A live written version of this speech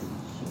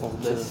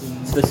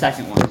It's the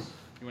second one.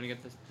 You want to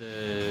get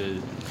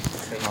the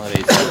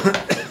holidays?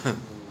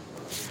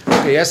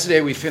 Okay,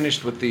 yesterday we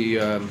finished with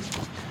the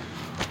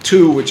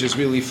 2, which is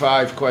really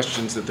 5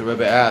 questions that the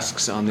Rebbe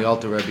asks on the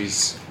Alter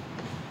Rebbe's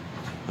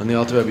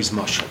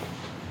mashal.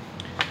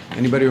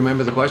 Anybody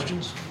remember the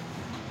questions?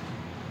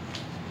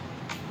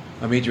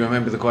 Amit, you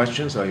remember the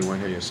questions? Oh, you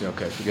weren't here yesterday.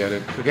 Okay, forget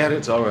it. Forget it.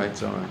 It's all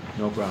right.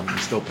 No problem. You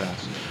still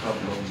pass.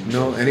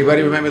 No.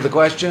 Anybody remember the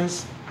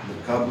questions?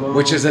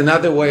 Which is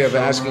another way of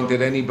asking,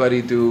 did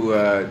anybody do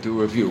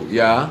review?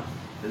 Yeah?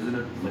 Isn't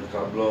it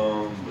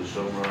Mekablom,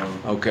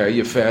 B'Shomram? Okay,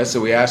 you're fair. So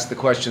we asked the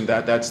question,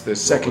 that's the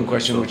second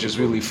question, which is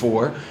really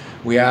 4.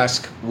 We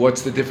ask,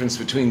 what's the difference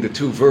between the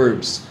 2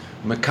 verbs,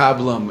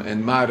 Mekablam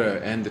and Mara,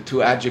 and the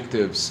 2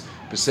 adjectives,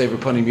 B'Sever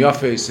Panim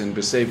Yafes and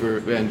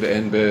B'Sever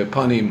and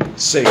Panim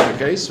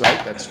Sefer,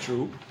 right? That's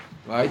true.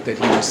 Right? That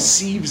he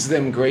receives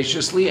them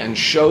graciously and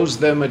shows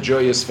them a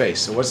joyous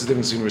face. So what's the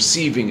difference between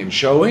receiving and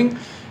showing?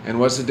 And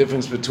what's the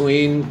difference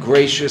between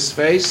gracious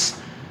face,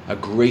 a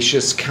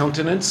gracious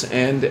countenance,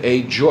 and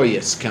a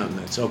joyous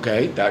countenance?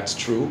 Okay, that's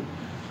true.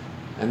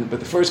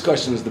 But the first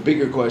question is the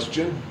bigger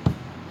question.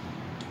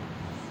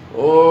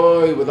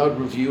 Oh, without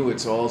review,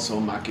 it's all so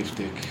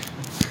makiftik.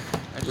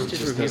 It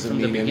just doesn't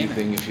mean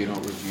anything if you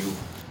don't review.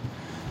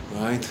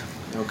 Right?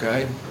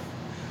 Okay.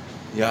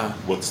 Yeah.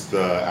 What's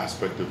the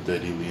aspect of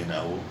Dedi Li and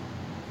Elul?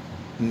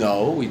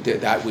 No, we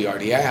did that. We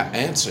already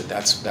answered.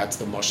 That's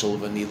the mashal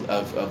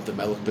of the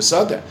Melech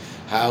Besada.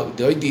 How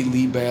Dedi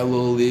Li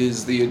Be'elul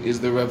is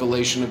the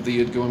revelation of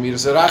the Yud Gimel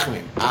Midas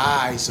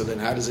Arachmim. So then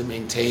how does it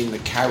maintain the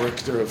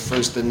character of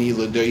first the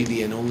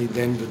ledodi and only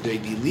then the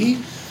Dedi Li?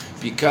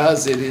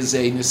 Because it is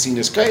a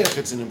Nesinas Kayach,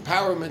 it's an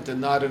empowerment and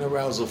not an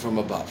arousal from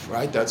above,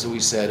 right? That's what we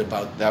said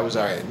about, that was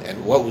our,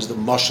 and what was the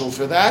mashal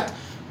for that?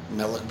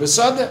 Melech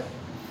Besada,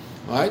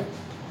 right?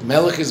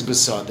 Melech is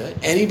Besada.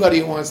 Anybody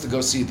who wants to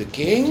go see the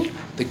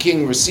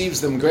king receives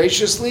them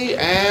graciously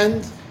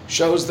and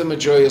shows them a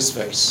joyous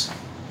face.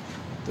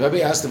 The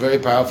Rebbe asked a very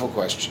powerful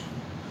question.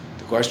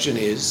 The question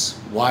is,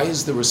 why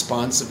is the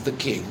response of the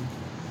king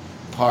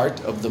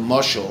part of the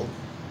mashal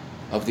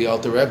of the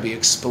Alter Rebbe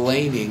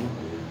explaining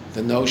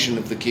the notion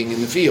of the king in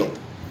the field?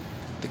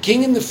 The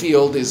king in the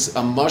field is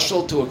a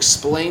mashal to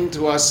explain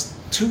to us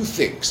 2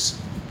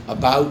 things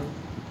about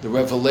the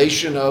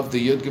revelation of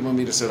the Yud Gimel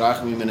Midas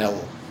Arachmim and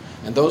Elul.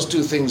 And those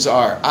 2 things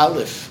are,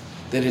 Aleph,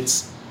 that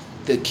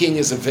the king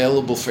is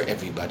available for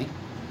everybody.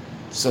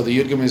 So the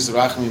Yud Gimel Midas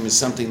Arachmim is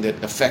something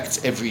that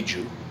affects every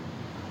Jew,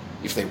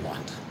 if they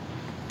want.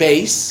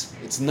 Base,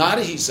 it's not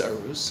a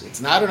hisarus, it's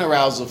not an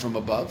arousal from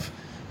above.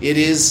 It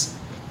is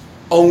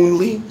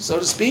only, so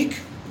to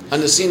speak, a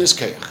nesinas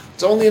kayach.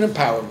 It's only an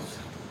empowerment.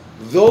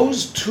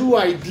 Those 2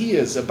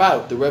 ideas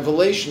about the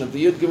revelation of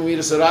the Yud Gimel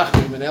Midas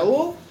Arachmim and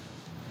Elul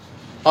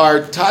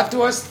are taught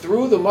to us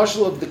through the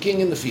mashal of the king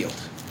in the field.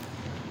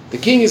 The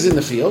king is in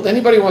the field.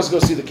 Anybody who wants to go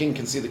see the king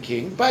can see the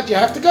king, but you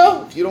have to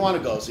go. If you don't want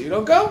to go, so you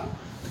don't go.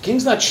 The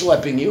king's not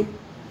schlepping you.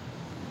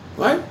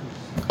 Right?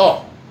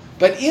 Oh.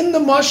 But in the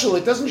mashal,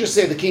 it doesn't just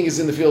say the king is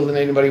in the field and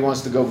anybody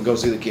wants to go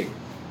see the king.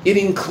 It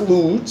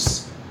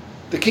includes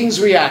the king's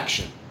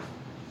reaction.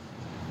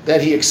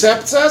 That he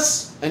accepts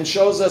us and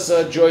shows us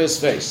a joyous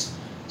face.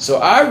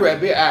 So our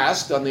Rebbe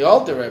asked on the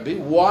Alter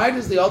Rebbe, why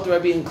does the Alter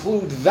Rebbe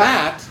include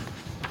that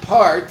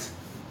part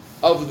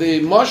of the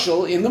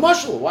mashal in the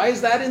mashal? Why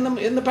is that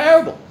in the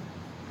parable?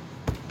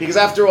 Because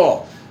after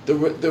all, the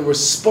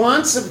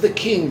response of the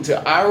king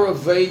to our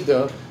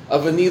Aveda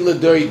of Ani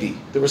ledodi,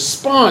 the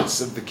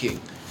response of the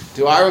king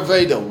to our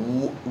Aveda,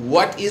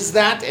 what is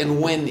that and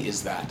when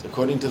is that?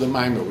 According to the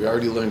Maimer, we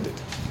already learned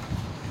it.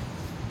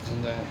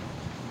 And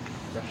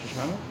Rosh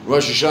Hashanah?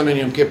 Rosh Hashanah and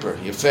Yom Kippur,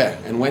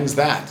 Yefeh. And when's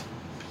that?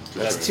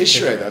 That's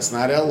Tishrei, that's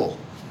not Elul.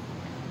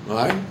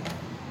 Right?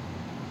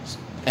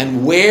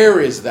 And where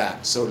is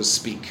that, so to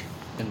speak?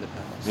 In the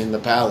palace. In the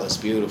palace,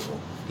 beautiful.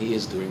 He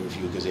is doing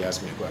review because he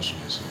asked me a question.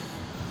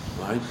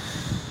 Right?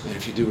 And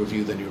if you do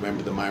review, then you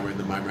remember the mimer, and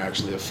the mimer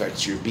actually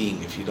affects your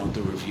being. If you don't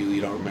do review,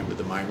 you don't remember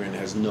the mimer, and it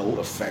has no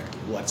effect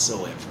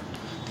whatsoever.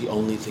 The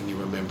only thing you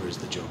remember is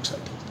the jokes I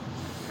told.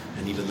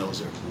 And even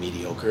those are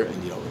mediocre,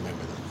 and you don't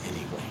remember them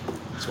anyway.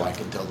 That's why I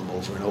can tell them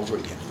over and over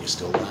again, and you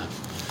still laugh.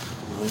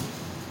 Right?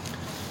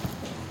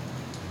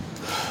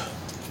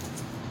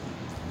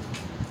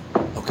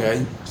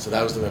 Okay, so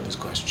that was the Rebbe's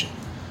question.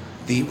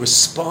 The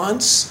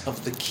response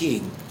of the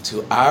king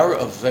to our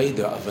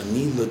Aveda of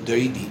Ani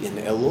ledodi in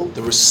Elul,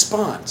 the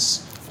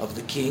response of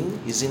the king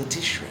is in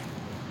Tishrei,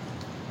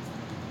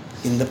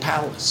 in the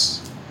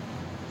palace.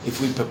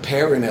 If we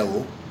prepare in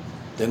Elul,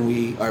 then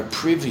we are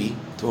privy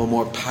to a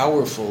more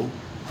powerful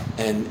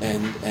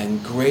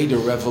and greater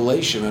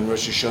revelation on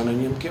Rosh Hashanah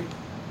and Yom Kippur.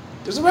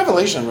 There's a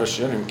revelation on Rosh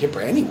Hashanah and Yom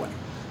Kippur anyway.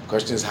 The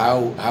question is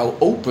how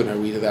open are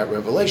we to that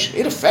revelation?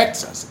 It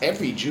affects us.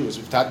 Every Jew, as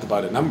we've talked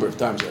about a number of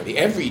times already,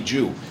 every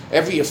Jew,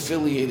 every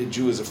affiliated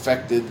Jew is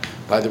affected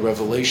by the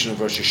revelation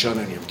of Rosh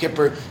Hashanah and Yom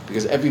Kippur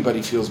because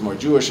everybody feels more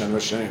Jewish on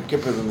Rosh Hashanah and Yom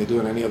Kippur than they do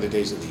on any other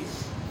days of the year,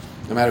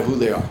 no matter who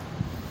they are.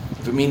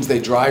 If it means they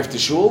drive to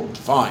shul,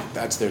 fine,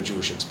 that's their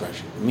Jewish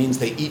expression. It means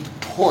they eat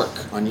pork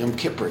on Yom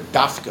Kippur,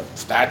 dafka,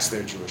 that's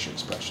their Jewish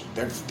expression.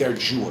 They're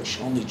Jewish.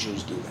 Only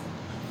Jews do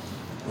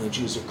that. Only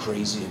Jews are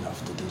crazy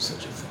enough to do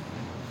such a thing.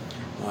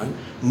 Right?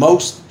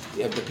 Most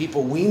of the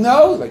people we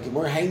know, like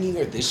we're hanging,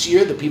 or this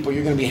year, the people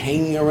you're going to be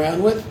hanging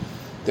around with,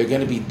 they're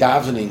going to be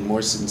davening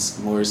more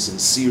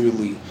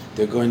sincerely.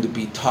 They're going to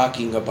be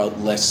talking about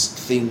less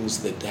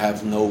things that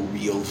have no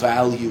real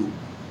value.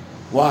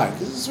 Why?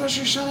 Because it's Rosh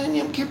Hashanah and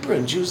Yom Kippur,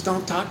 and Jews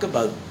don't talk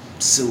about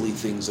silly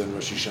things on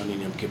Rosh Hashanah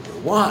and Yom Kippur.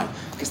 Why?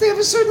 Because they have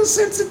a certain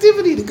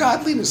sensitivity to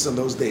godliness on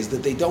those days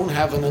that they don't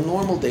have on a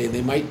normal day, and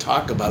they might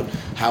talk about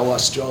how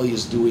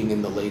Australia's doing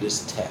in the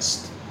latest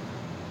test,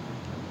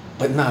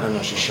 but not on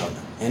Rosh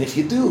Hashanah. And if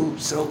you do,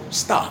 so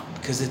stop,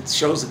 because it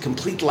shows a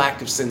complete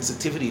lack of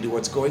sensitivity to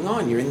what's going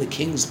on. You're in the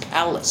king's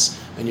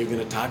palace, and you're going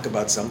to talk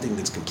about something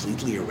that's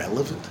completely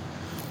irrelevant?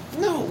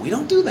 No, we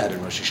don't do that in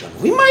Rosh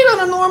Hashanah. We might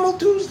on a normal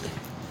Tuesday.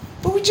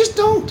 But we just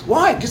don't.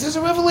 Why? Because there's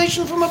a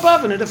revelation from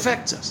above and it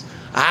affects us.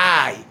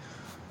 Aye.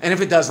 And if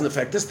it doesn't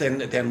affect us,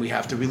 then we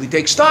have to really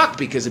take stock,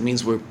 because it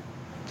means we're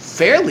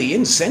fairly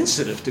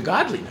insensitive to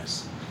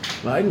godliness.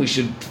 Right? We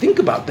should think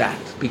about that,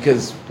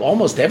 because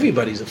almost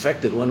everybody's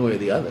affected one way or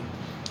the other.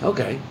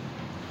 Okay.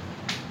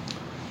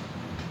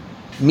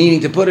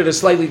 Meaning, to put it a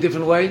slightly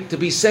different way, to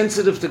be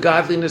sensitive to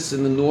godliness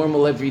in the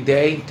normal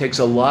everyday takes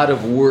a lot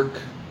of work.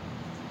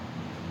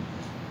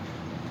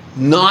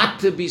 Not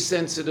to be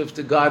sensitive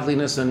to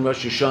godliness on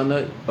Rosh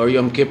Hashanah or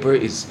Yom Kippur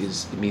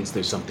it means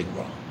there's something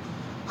wrong.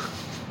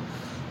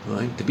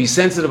 Right? To be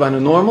sensitive on a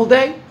normal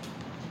day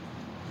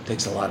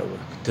takes a lot of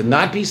work. To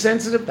not be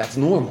sensitive, that's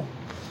normal.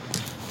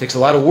 It takes a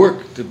lot of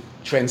work to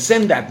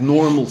transcend that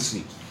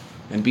normalcy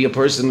and be a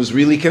person who's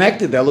really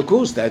connected to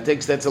Elokus.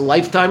 That's a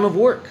lifetime of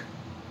work.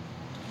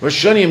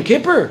 Rosh Hashanah, Yom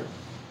Kippur,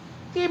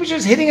 he was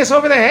just hitting us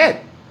over the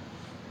head.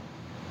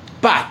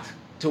 But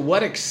to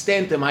what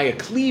extent am I a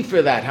cleave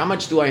for that? How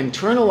much do I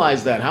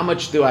internalize that? How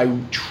much do I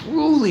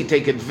truly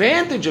take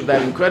advantage of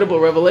that incredible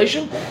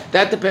revelation?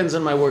 That depends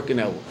on my work in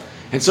Elul.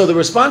 And so the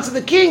response of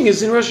the king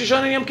is in Rosh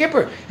Hashanah and Yom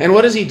Kippur. And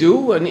what does he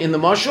do in the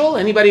mashal?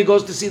 Anybody who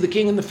goes to see the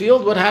king in the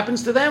field, what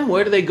happens to them?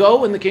 Where do they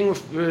go when the king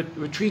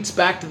retreats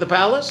back to the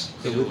palace?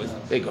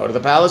 They go to the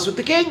palace with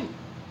the king.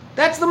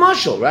 That's the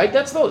mashal, right?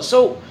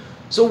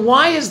 So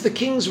why is the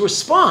king's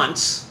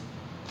response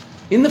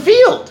in the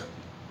field?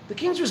 The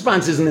king's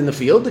response isn't in the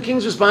field. The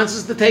king's response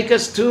is to take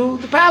us to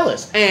the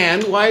palace.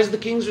 And why is the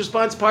king's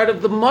response part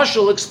of the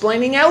mashal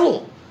explaining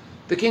Elul?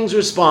 The king's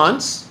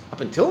response,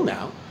 up until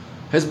now,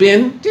 has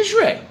been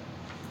Tishrei.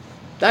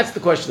 That's the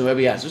question the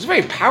Rebbe asked. It's a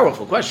very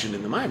powerful question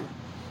in the Maimon.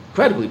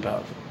 Incredibly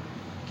powerful.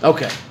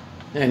 Okay.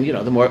 And,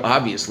 the more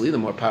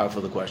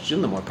powerful the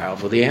question, the more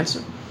powerful the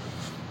answer.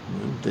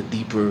 The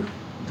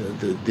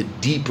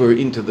deeper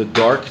into the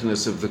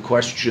darkness of the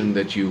question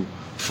that you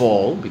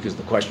fall, because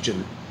the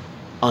question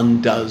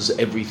undoes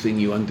everything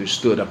you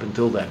understood up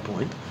until that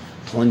point,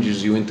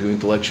 plunges you into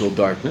intellectual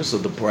darkness, so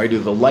the brighter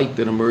the light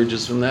that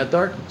emerges from that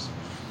darkness.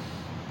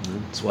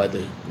 That's why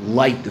the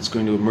light that's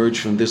going to emerge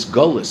from this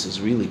gullus is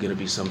really going to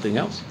be something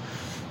else.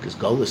 Because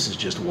gullus is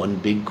just one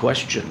big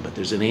question, but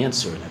there's an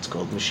answer, and that's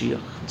called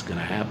Mashiach. It's going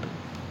to happen.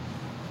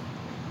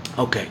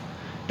 Okay,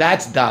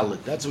 that's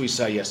Dalit. That's what we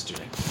saw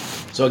yesterday.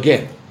 So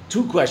again,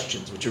 two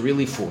questions, which are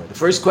really four. The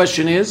first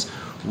question is,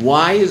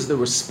 why is the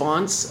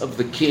response of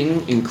the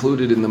king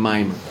included in the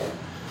Maimon?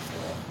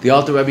 The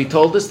Alter Rebbe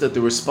told us that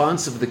the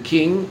response of the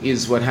king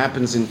is what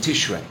happens in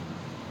Tishrei.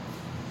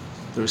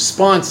 The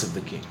response of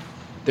the king.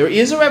 There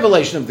is a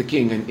revelation of the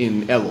king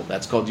in Elul.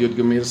 That's called Yud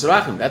Gemir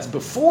Sarachim. That's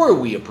before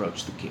we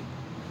approach the king.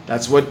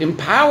 That's what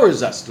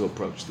empowers us to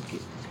approach the king.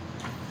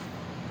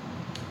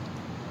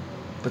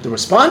 But the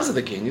response of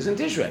the king is in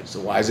Tishrei.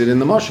 So why is it in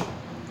the Mashal?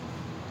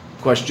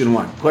 Question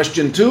one.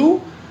 Question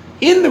two,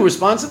 in the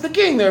response of the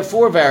king, there are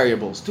four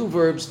variables, two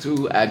verbs,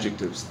 two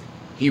adjectives.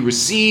 He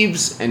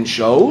receives and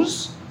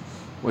shows.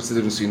 What's the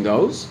difference between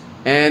those?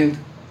 And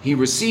he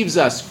receives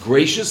us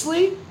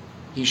graciously.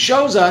 He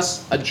shows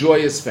us a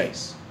joyous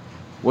face.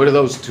 What are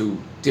those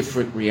two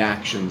different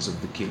reactions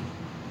of the king?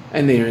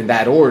 And they're in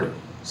that order.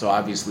 So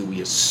obviously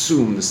we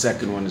assume the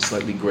second one is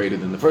slightly greater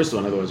than the first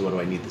one. Otherwise, what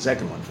do I need the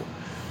second one for?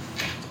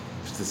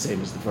 It's the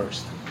same as the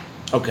first.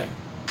 Okay.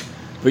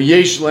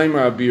 V'yesh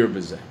leimer abir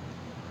b'zeh.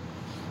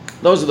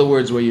 Those are the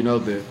words where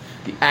the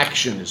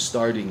action is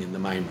starting in the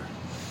Maimer.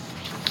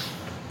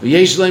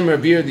 V'yesh leimer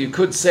abir, you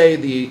could say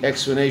the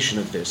explanation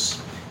of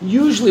this.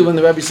 Usually when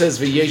the Rebbe says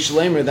v'yesh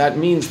leimer, that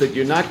means that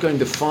you're not going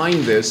to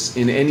find this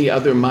in any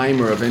other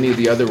Maimer of any of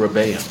the other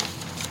Rebbeim.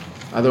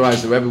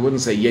 Otherwise the Rebbe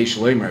wouldn't say yesh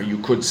leimer, you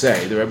could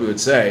say. The Rebbe would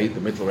say, the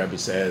Mittel Rebbe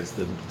says,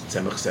 the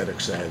Tzemach Tzedek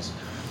says.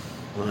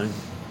 Right?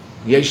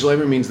 Yesh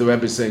leimer means the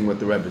Rebbe is saying what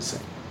the Rebbe is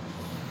saying.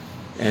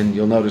 And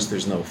you'll notice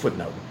there's no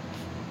footnote.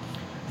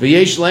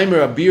 V'yesh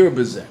leimer abir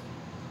b'zeh.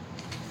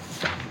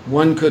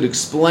 One could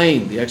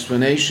explain the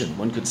explanation.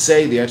 One could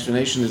say the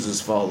explanation is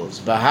as follows.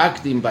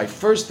 V'hakdim, by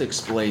first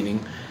explaining,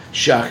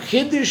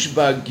 shachidish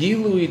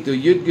ba'gilui to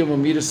yudgim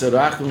u'midas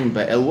harachim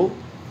ba'elul.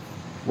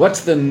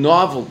 What's the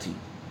novelty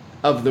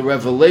of the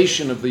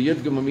revelation of the Yud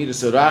Gimel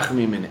Midas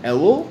Rachmim in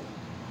Elul,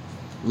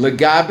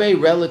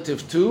 legabe,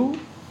 relative to,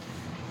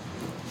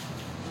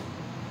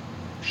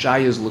 Shai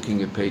is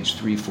looking at page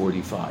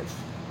 345.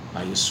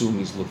 I assume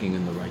he's looking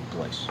in the right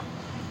place,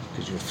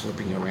 because you're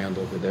flipping around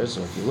over there,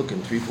 so if you look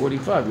in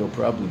 345, you'll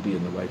probably be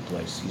in the right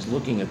place. He's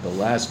looking at the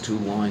last two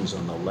lines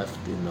on the left,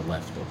 in the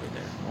left over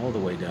there, all the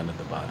way down at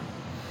the bottom.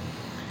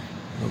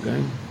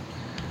 Okay?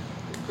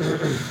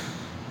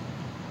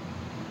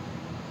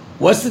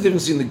 What's the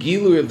difference in the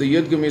Gilui of the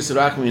Yud Gimel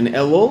Rachmim in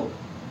Elul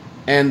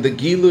and the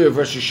Gilui of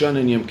Rosh Hashanah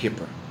and Yom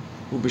Kippur?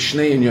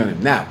 Ub'shnei inyanim.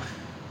 Now,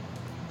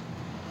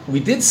 we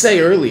did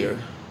say earlier,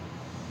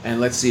 and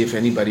let's see if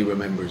anybody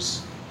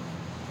remembers.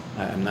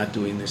 I'm not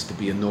doing this to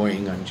be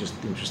annoying, I'm just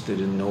interested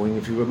in knowing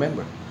if you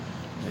remember.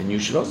 And you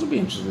should also be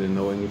interested in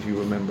knowing if you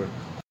remember.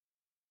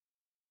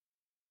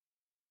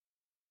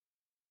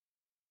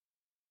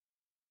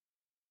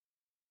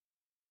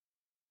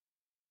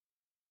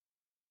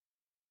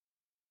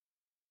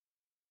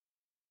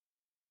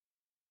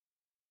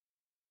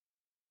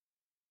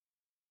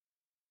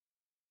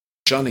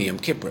 Shana Yom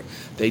Kippur.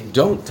 They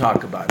don't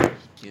talk about it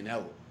in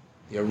Elul.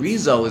 The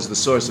Arizal is the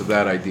source of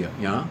that idea.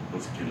 Yeah?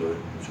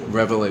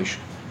 Revelation.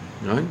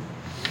 Right?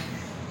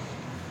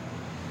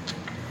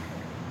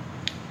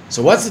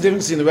 So what's the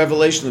difference in the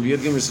revelation of Yud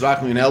Gimel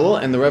Rachmim in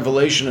Elul and the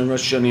revelation in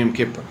Rosh Hashanah Yom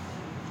Kippur?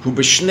 Hu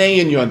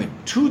b'shnei inyanim.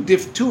 Two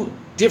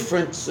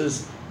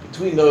differences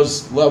between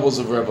those levels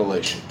of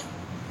revelation.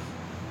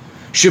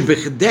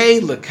 Shebichdei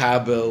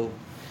lekabel,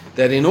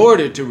 that in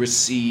order to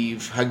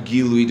receive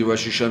Hagilui de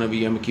Rosh Hashanah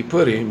v'Yom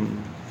Kippurim,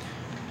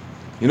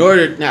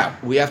 now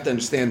we have to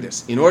understand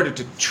this. In order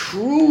to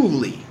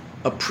truly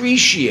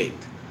appreciate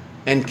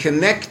and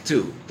connect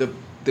to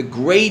the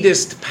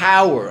greatest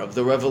power of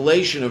the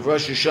revelation of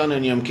Rosh Hashanah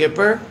and Yom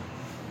Kippur,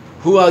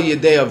 Hu al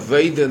Yedei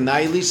Aveda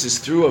Nailis, is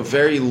through a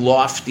very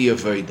lofty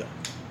Aveda.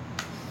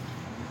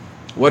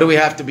 What do we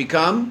have to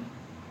become?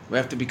 We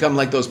have to become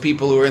like those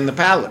people who are in the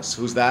palace.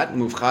 Who's that?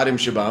 Muvcharim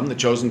Shabam, the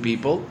chosen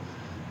people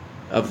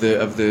of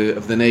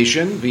the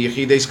nation,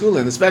 v'yechidei skula,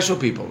 and the special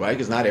people, right?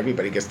 Because not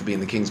everybody gets to be in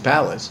the king's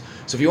palace.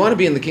 So if you want to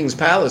be in the king's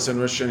palace on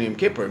Rosh Hashanah Yom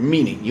Kippur,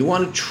 meaning you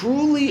want to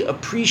truly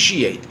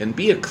appreciate and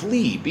be a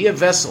kli, be a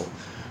vessel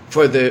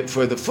for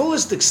the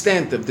fullest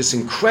extent of this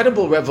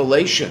incredible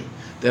revelation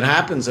that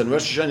happens on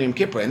Rosh Hashanah Yom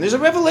Kippur. And there's a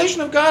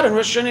revelation of God on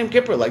Rosh Hashanah Yom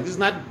Kippur. Like, this is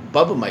not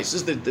Baba Mice.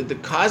 This is the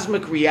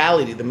cosmic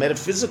reality, the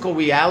metaphysical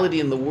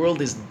reality in the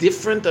world is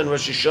different on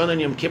Rosh Hashanah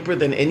and Yom Kippur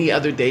than any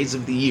other days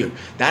of the year.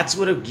 That's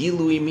what a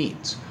Gilui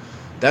means.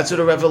 That's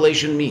what a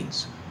revelation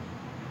means.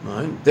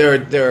 Right?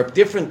 There are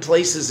different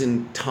places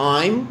in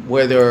time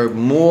where there are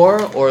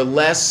more or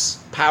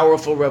less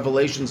powerful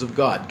revelations of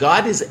God.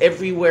 God is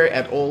everywhere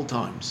at all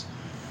times.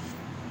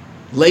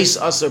 Leis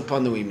asar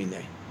panui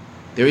mineh.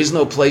 There is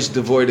no place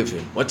devoid of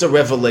Him. What's a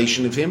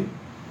revelation of Him?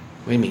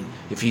 What do you mean?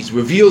 If He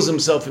reveals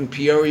Himself in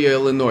Peoria,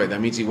 Illinois,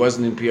 that means He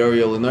wasn't in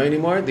Peoria, Illinois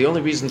anymore? The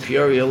only reason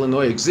Peoria,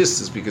 Illinois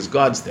exists is because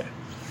God's there.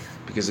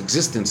 Because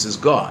existence is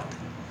God.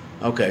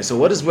 Okay, so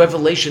what does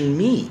revelation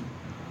mean?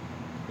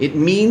 It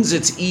means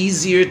it's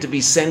easier to be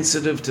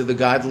sensitive to the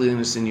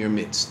godliness in your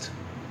midst.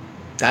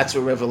 That's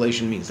what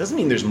revelation means. Doesn't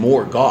mean there's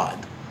more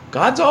God.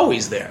 God's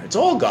always there. It's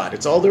all God.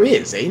 It's all there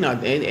is.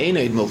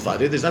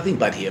 There's nothing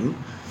but Him.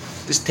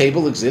 This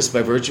table exists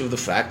by virtue of the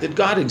fact that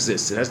God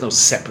exists. It has no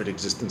separate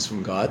existence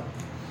from God.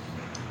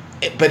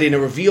 But in a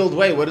revealed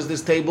way, what does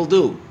this table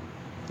do?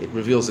 It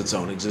reveals its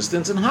own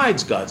existence and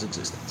hides God's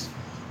existence.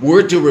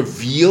 Were it to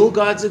reveal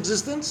God's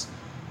existence,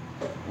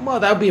 well,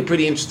 that would be a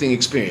pretty interesting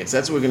experience.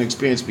 That's what we're going to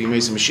experience by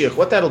Yemei Mashiach.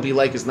 What that'll be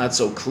like is not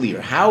so clear.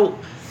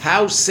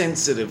 How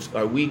sensitive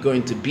are we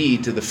going to be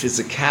to the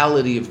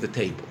physicality of the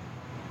table?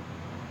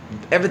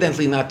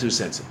 Evidently not too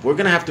sensitive. We're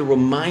going to have to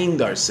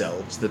remind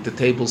ourselves that the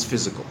table's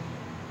physical.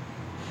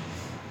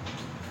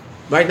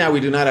 Right now, we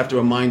do not have to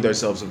remind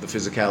ourselves of the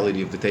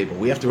physicality of the table.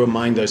 We have to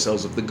remind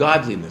ourselves of the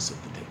godliness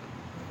of the table.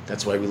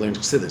 That's why we learn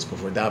chassidus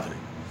before davening.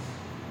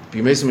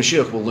 B'Yemei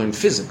Mashiach will learn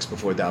physics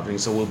before davening,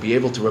 so we'll be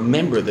able to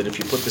remember that if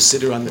you put the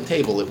siddur on the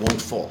table, it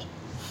won't fall.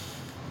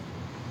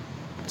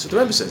 That's what the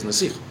Rebbe says in the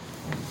Sikh.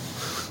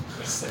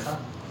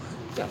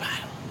 I don't know.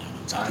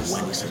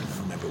 When he said it. I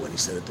don't remember when he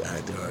said it.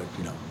 There are,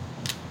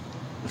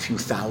 a few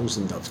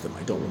thousand of them.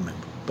 I don't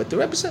remember. But the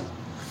Rebbe said,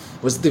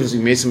 what's the difference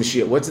between Yemei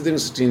Mashiach? What's the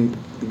difference between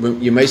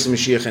Yemei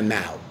Mashiach and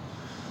now?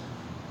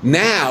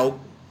 Now,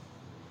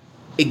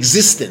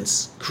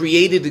 existence,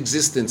 created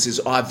existence, is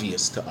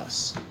obvious to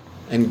us.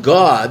 And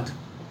God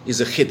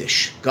is a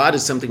chiddush. God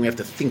is something we have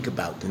to think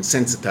about and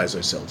sensitize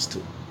ourselves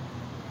to.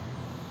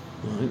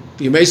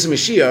 The Yemei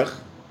Mashiach,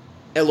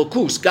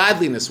 Elokus,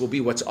 godliness, will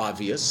be what's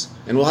obvious,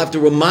 and we'll have to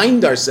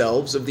remind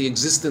ourselves of the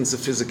existence of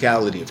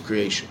physicality of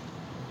creation.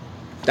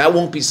 That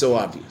won't be so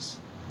obvious.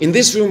 In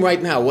this room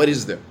right now, what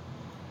is there?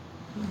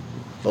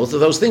 Both of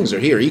those things are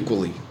here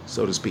equally,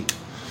 so to speak.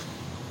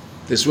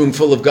 This room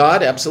full of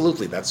God?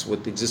 Absolutely. That's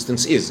what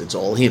existence is. It's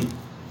all Him.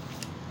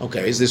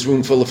 Okay, is this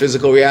room full of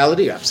physical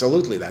reality?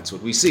 Absolutely. That's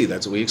what we see.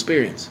 That's what we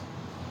experience.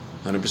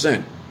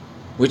 100%.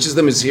 Which of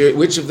them is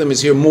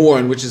here more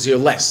and which is here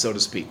less, so to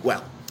speak?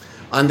 Well,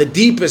 On the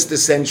deepest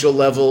essential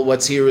level,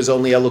 what's here is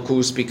only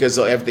Elokus because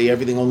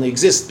everything only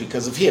exists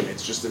because of him.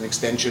 It's just an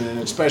extension and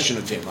expression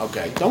of him.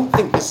 Okay, don't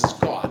think this is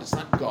God. It's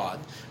not God,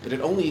 but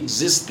it only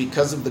exists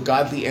because of the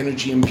godly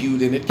energy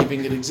imbued in it,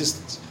 giving it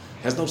existence.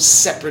 It has no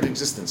separate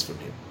existence from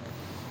him.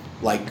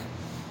 Like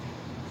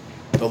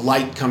the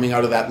light coming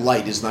out of that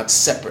light is not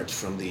separate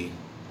from the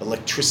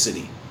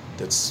electricity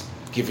that's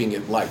giving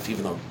it life,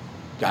 even though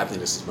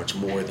godliness is much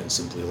more than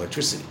simply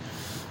electricity.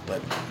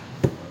 But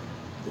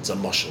it's a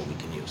mushal we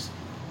can use.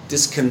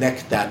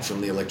 Disconnect that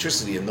from the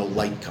electricity and no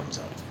light comes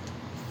out of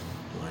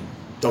it. Right?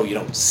 Though you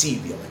don't see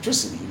the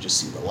electricity, you just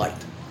see the light.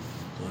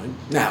 Right?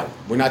 Now,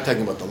 we're not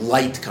talking about the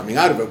light coming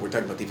out of it, we're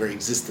talking about the very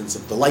existence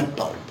of the light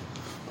bulb.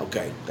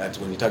 Okay, that's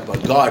when you talk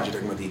about God, you're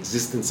talking about the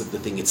existence of the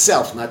thing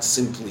itself, not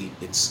simply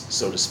its,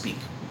 so to speak,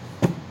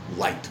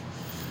 light.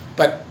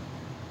 But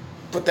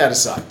put that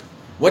aside.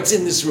 What's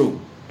in this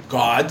room?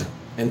 God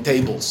and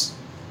tables.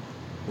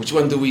 Which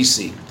one do we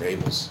see?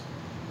 Tables.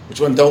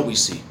 Which one don't we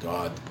see?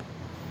 God.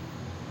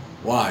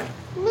 Why?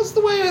 Well, that's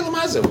the way Elam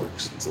Hazeh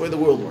works. It's the way the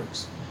world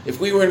works.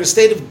 If we were in a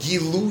state of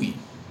Gilui,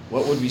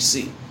 what would we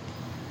see?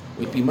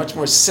 We'd be much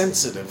more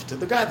sensitive to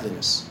the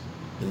godliness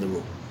in the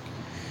room.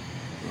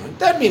 Right?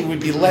 That means we'd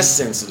be less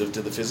sensitive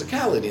to the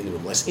physicality in the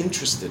room, less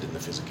interested in the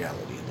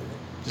physicality in the room.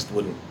 Just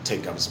wouldn't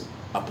take up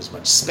as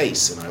much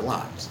space in our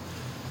lives.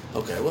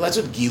 Okay, well that's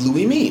what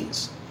Gilui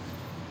means.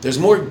 There's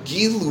more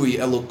Gilui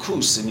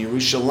Elokus in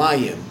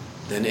Yerushalayim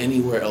than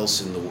anywhere else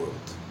in the world.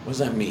 What does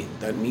that mean?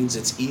 That means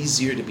it's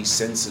easier to be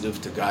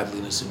sensitive to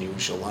godliness in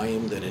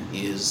Yerushalayim than it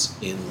is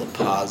in La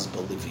Paz,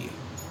 Bolivia.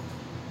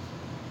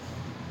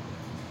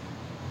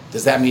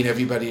 Does that mean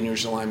everybody in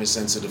Yerushalayim is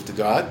sensitive to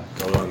God?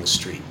 Go on the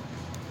street.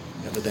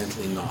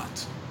 Evidently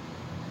not.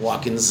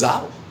 Walk in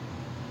Zal.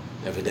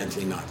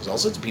 Evidently not. There's all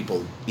sorts of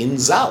people in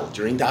Zal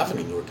during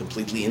davening who are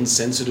completely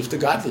insensitive to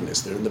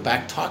godliness. They're in the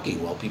back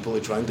talking while people are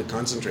trying to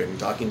concentrate and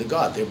talking to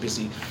God. They're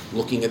busy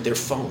looking at their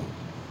phone.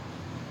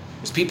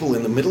 There's people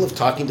in the middle of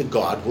talking to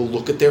God will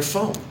look at their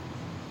phone.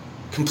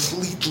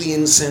 Completely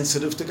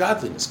insensitive to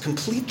godliness.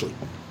 Completely.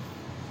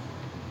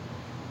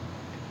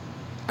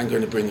 I'm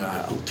going to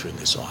I'll turn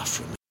this off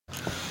for a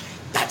minute.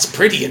 That's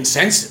pretty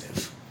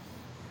insensitive.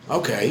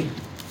 Okay.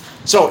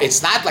 So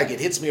it's not like it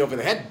hits me over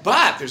the head,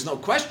 but there's no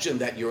question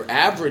that your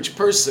average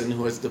person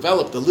who has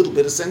developed a little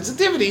bit of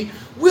sensitivity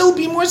will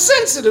be more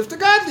sensitive to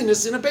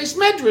godliness in a base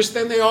medrash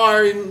than they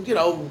are in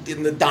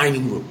the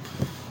dining room.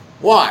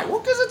 Why? Well,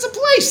 because it's a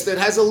place that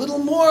has a little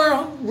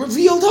more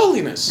revealed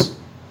holiness.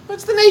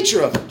 That's the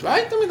nature of it,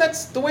 right? I mean,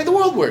 that's the way the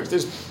world works.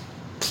 There's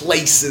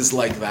places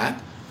like that.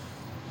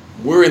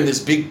 We're in this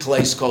big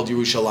place called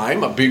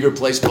Yerushalayim, a bigger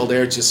place called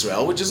Eretz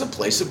Yisrael, which is a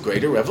place of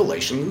greater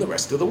revelation than the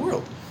rest of the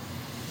world.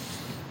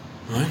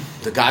 Right?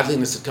 The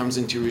godliness that comes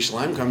into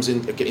Yerushalayim comes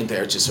into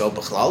Eretz Yisrael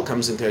B'chlal,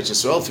 comes into Eretz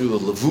Yisrael through the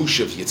levush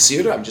of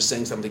Yetzirah. I'm just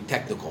saying something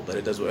technical, but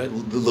it does, right?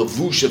 The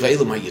levush of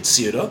Elam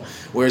HaYetzirah,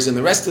 whereas in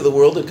the rest of the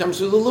world it comes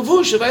through the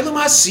levush of Elam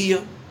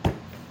HaSiyah.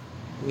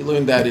 We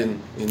learned that in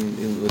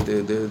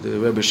the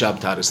Rebbe Shab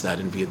taught us that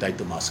in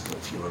V'yadai Moscow,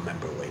 if you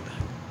remember way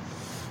back.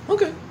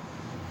 Okay.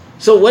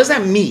 So what does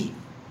that mean?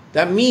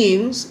 That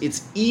means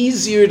it's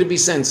easier to be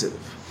sensitive.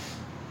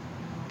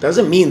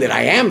 Doesn't mean that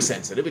I am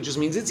sensitive, it just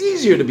means it's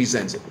easier to be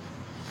sensitive.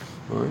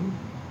 Right?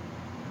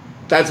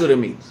 That's what it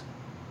means.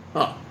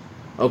 Oh,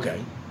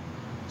 okay.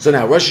 So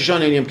now, Rosh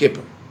Hashanah and Yom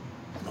Kippur.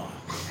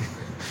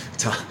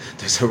 Oh.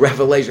 There's a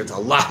revelation. It's a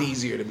lot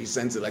easier to be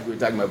sensitive, like we were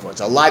talking about before.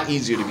 It's a lot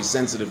easier to be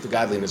sensitive to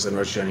godliness than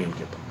Rosh Hashanah and Yom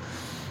Kippur.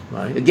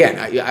 Right? Again,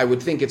 I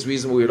would think it's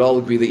reasonable we would all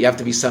agree that you have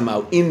to be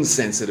somehow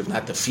insensitive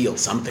not to feel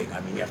something.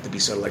 I mean, you have to be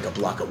sort of like a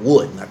block of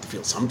wood not to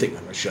feel something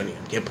on Rosh Hashanah and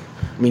Yom Kippur.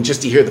 I mean,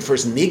 just to hear the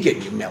first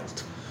niggin, you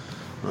melt.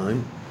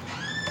 Right?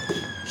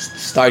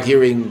 Start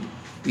hearing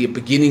the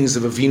beginnings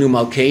of Avinu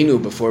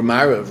Malkeinu before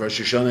Marav,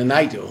 Rosh Hashanah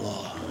night.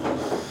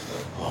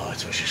 Oh,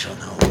 it's Rosh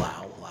Hashanah.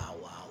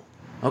 Wow.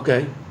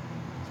 Okay.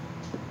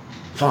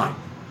 Fine.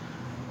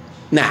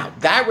 Now,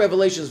 that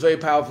revelation is very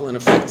powerful and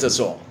affects us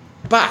all.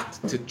 But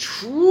to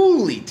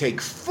truly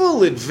take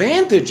full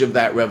advantage of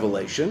that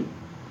revelation,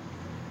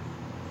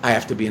 I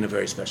have to be in a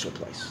very special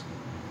place.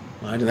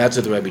 Right? And that's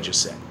what the Rebbe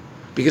just said.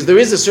 Because there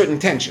is a certain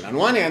tension. On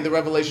one hand, the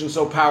revelation is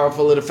so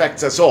powerful it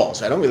affects us all,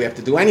 so I don't really have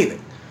to do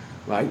anything.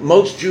 Right?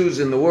 Most Jews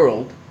in the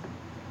world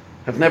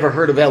have never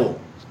heard of Elul,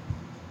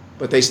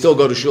 but they still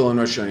go to Shul on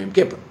Rosh Hashanah Yom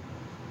Kippur.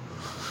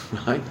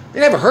 Right? They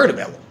never heard of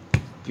Elul.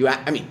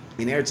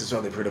 In Eretz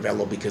Yisrael they've heard of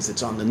Elul because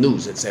it's on the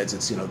news. It says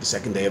it's the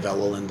second day of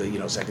Elul and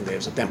the second day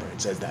of September. It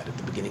says that at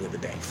the beginning of the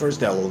day. First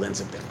Elul, then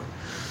September.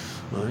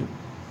 Right?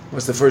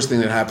 What's the first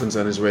thing that happens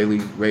on Israeli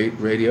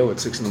radio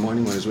at 6 a.m.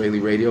 when Israeli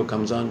radio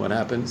comes on? What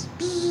happens?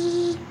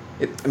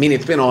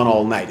 It's been on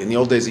all night. In the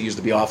old days, it used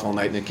to be off all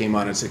night, and it came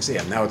on at 6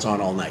 a.m. Now it's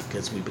on all night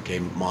because we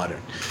became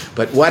modern.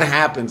 But what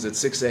happens at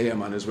 6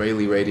 a.m. on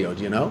Israeli radio?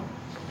 Do you know?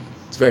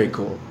 It's very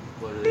cool.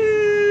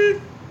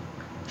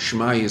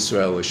 Shema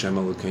Yisrael, Hashem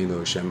Elokeinu,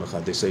 Hashem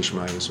Echad. They say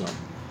Shema Yisrael.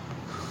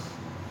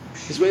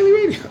 Israeli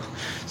radio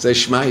says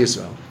Shema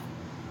Yisrael,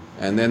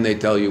 and then they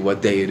tell you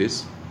what day it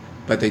is,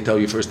 but they tell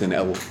you first in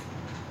Elul.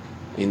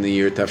 in the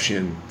year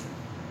Tafshin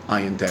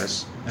Ayin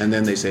Tes, and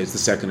then they say it's the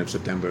 2nd of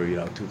September,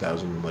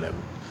 2000 whatever.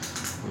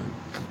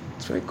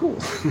 It's very cool.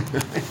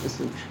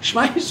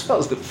 Shema Yisrael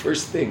is the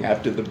first thing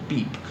after the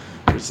beep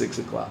for 6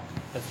 o'clock.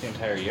 That's the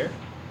entire year?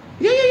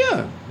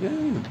 Yeah.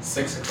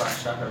 6 o'clock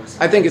shachar.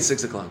 I think it's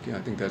 6 o'clock. Yeah,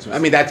 I think that's right. I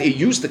mean, that it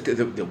used to.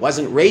 There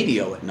wasn't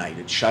radio at night.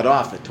 It shut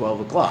off at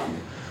 12 o'clock.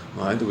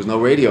 Right? There was no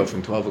radio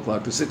from 12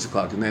 o'clock to 6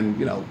 o'clock, and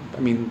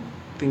then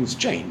things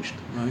changed.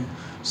 Right?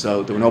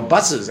 So there were no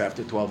buses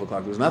after 12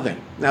 o'clock. There was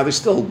nothing. Now there's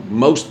still,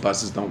 most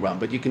buses don't run,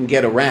 but you can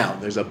get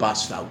around. There's a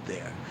bus out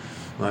there.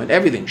 Right?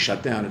 Everything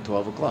shut down at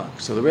 12 o'clock.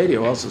 So the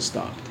radio also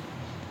stopped.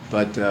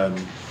 But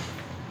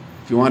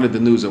if you wanted the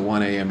news at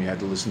 1 a.m., you had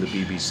to listen to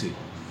BBC.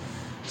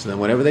 So then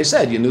whatever they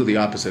said, you knew the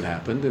opposite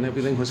happened, and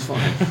everything was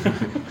fine.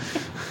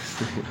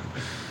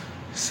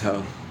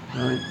 So,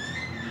 right?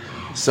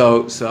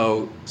 So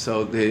the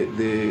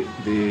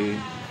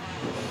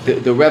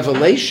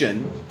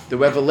revelation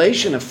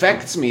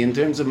affects me in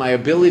terms of my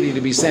ability to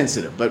be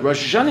sensitive. But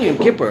Rosh Hashanah and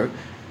Kippur,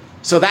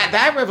 so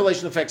that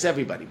revelation affects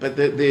everybody. But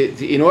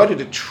in order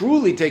to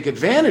truly take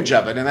advantage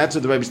of it, and that's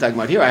what the Rebbe is talking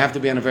about here, I have to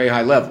be on a very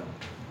high level.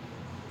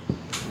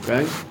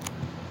 Okay?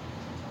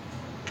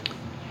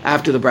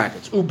 After the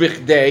brackets.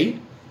 Ubichdei,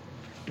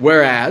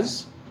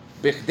 whereas,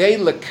 bichdei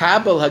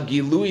lekabel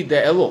hagilui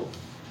de'elul,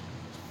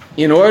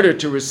 in order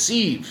to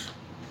receive,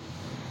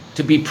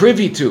 to be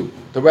privy to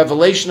the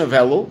revelation of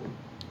Elul.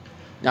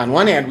 Now, on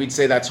one hand, we'd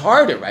say that's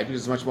harder, right?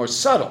 Because it's much more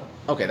subtle.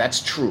 Okay, that's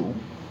true.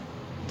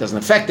 It doesn't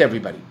affect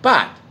everybody.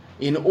 But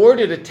in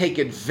order to take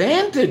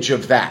advantage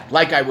of that,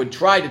 like I would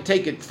try to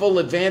take full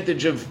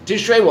advantage of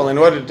Tishrei, well, in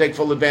order to take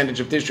full advantage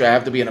of Tishrei, I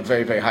have to be on a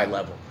very, very high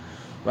level.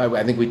 Right?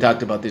 I think we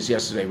talked about this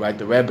yesterday, right?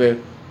 The Rebbe,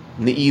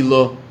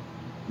 Ne'ilah,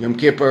 Yom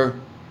Kippur,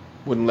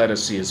 wouldn't let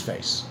us see his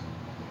face.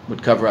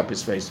 Would cover up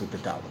his face with the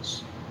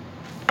talis.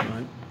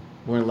 Right?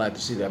 Weren't allowed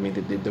to see that. I mean,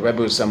 the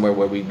Rebbe was somewhere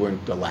where we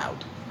weren't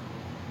allowed.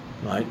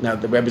 Right? Now,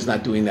 the Rebbe's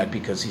not doing that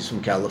because he's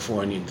from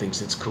California and thinks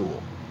it's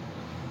cool.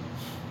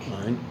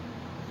 Right?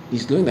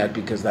 He's doing that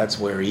because that's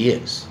where he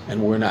is,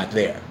 and we're not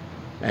there.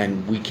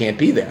 And we can't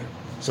be there.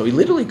 So he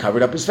literally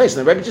covered up his face.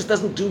 And the Rebbe just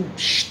doesn't do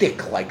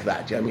shtick like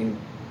that. I mean,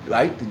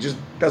 right? He just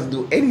doesn't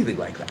do anything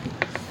like that.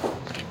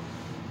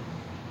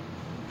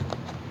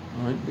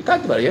 All right? We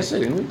talked about it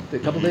yesterday, didn't we?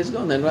 A couple days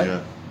ago, and then, right?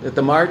 Yeah. At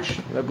the march,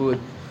 the Rebbe would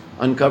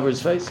uncover his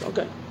face.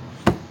 Okay.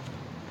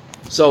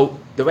 So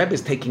the Rebbe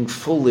is taking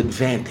full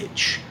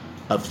advantage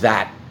of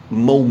that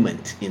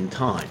moment in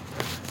time.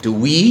 Do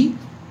we?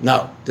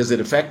 No. Does it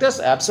affect us?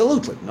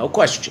 Absolutely. No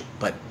question.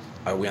 But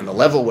are we on the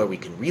level where we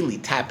can really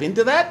tap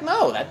into that?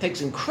 No. That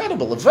takes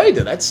incredible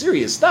avodah. That's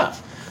serious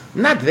stuff.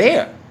 I'm not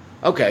there.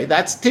 Okay,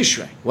 that's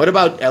Tishrei. What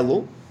about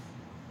Elul?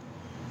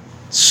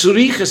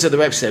 Suricha, so the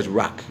Rebbe says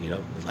rak,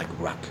 like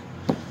rak.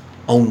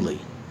 Only.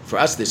 For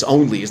us, this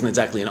only isn't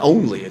exactly an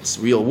only. It's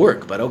real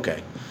work, but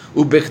okay.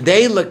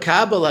 Ubichdei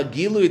lekabel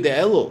hagilui de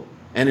Elul.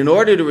 And in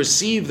order to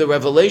receive the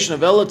revelation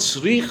of Elul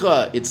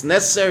Tzricha, it's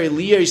necessary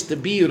liyos to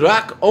be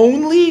rak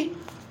only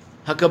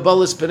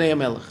hakabalas pnei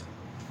hamelech.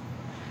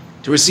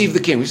 To receive the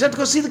king. We just have to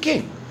go see the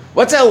king.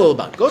 What's Elul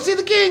about? Go see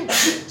the king.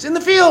 He's in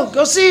the field.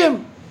 Go see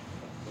him.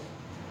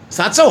 It's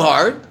not so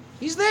hard.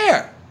 He's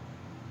there.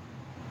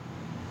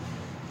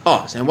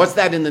 Oh, and what's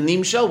that in the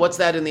Nimshel? What's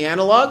that in the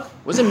analog?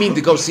 What does it mean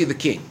to go see the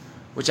king?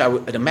 Which I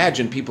would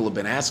imagine people have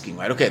been asking,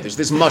 right? Okay, there's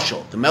this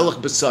mushal, the Melech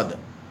Besada.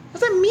 What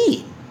does that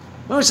mean?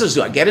 What am I supposed to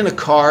do? I get in a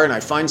car and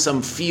I find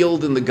some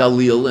field in the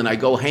Galil and I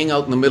go hang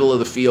out in the middle of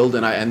the field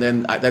and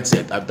then that's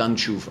it. I've done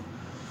tshuva.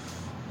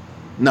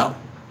 No.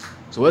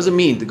 So what does it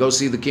mean to go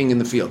see the king in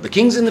the field? The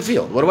king's in the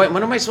field. What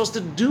am I supposed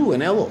to do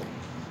in Elul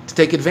to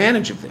take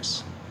advantage of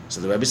this? So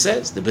the Rebbe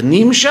says, the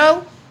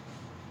Benimshal,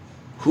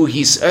 hu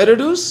his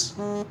eredus,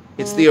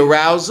 it's the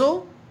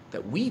arousal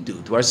that we do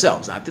to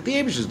ourselves. Not that the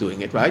Eibush is doing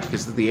it, right?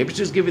 Because the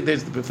Eibush is giving,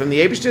 from the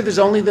Eibush there's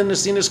only the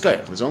Nesinas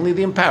Koyach, there's only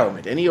the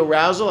empowerment. Any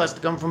arousal has to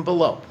come from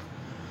below.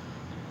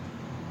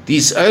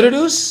 These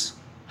eredus,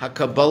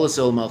 hakabalas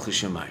el malchus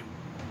shemayim.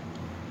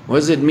 What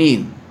does it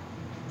mean?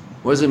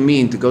 What does it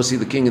mean to go see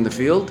the king in the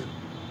field?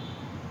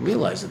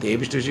 Realize that the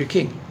Eibush is your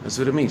king. That's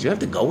what it means. You don't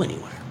have to go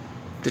anywhere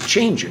to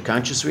change your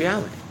conscious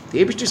reality.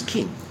 The Eibush is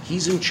king.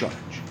 He's in charge.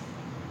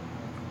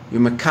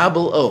 You're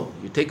makabel o.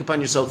 You take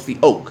upon yourself the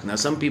oak. Now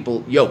some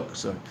people, yoke.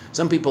 So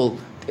some people,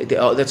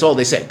 that's all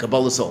they say.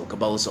 Kabbalah soul,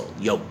 Kabbalah soul.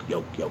 Yoke.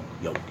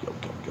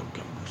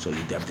 So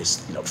you'd have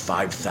this,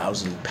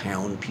 5,000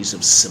 pound piece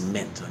of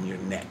cement on your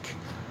neck.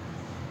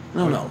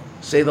 No.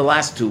 Say the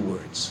last two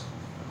words.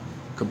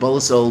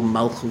 Kabbalah soul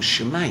malchus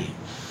shemayim.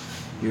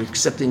 You're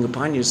accepting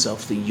upon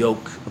yourself the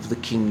yoke of the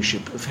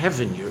kingship of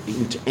heaven. You're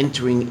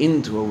entering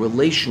into a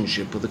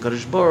relationship with the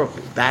Kadosh Baruch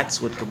Hu.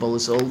 That's what Kabbalah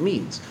Soul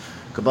means.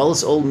 Kabbalah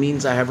Soul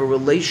means I have a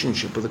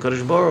relationship with the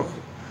Kadosh Baruch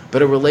Hu.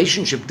 But a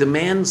relationship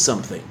demands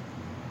something,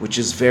 which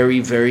is very,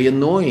 very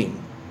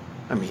annoying.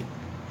 I mean,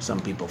 some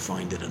people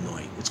find it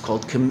annoying. It's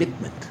called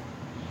commitment.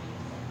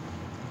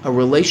 A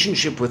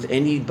relationship with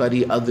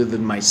anybody other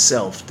than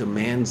myself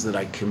demands that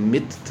I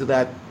commit to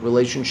that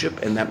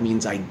relationship, and that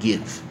means I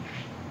give.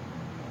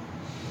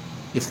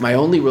 If my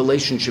only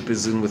relationship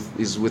is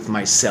with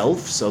myself,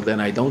 so then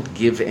I don't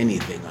give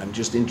anything. I'm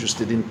just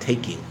interested in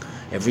taking.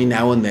 Every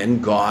now and then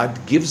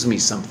God gives me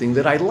something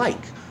that I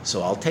like,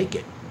 so I'll take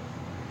it.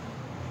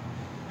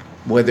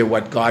 Whether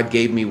what God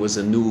gave me was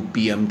a new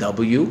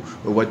BMW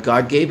or what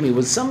God gave me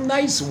was some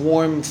nice,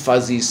 warm,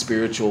 fuzzy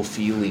spiritual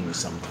feeling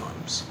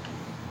sometimes.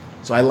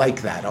 So I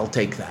like that. I'll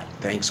take that.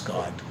 Thanks,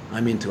 God.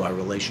 I'm into our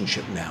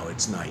relationship now.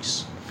 It's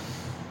nice.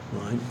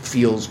 Right?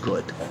 Feels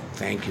good.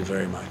 Thank you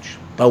very much.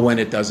 But when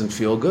it doesn't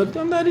feel good,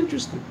 I'm not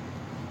interested.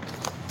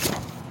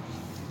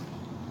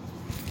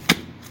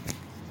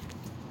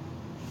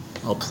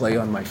 I'll play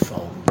on my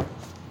phone.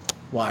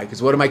 Why?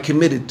 Because what am I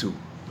committed to?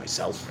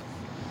 Myself.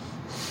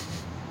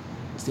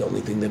 It's the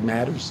only thing that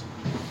matters.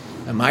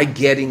 Am I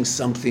getting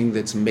something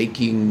that's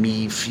making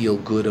me feel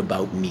good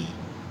about me?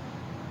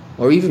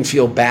 Or even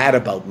feel bad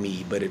about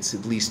me, but it's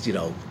at least,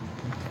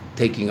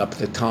 taking up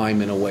the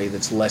time in a way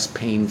that's less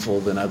painful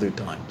than other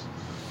times.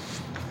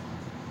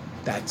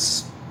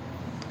 That's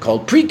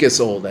called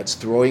prekisol. That's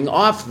throwing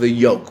off the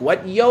yoke.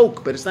 What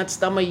yoke? But it's not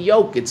stomach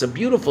yoke. It's a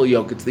beautiful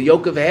yoke. It's the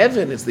yoke of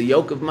heaven. It's the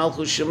yoke of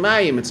Malchus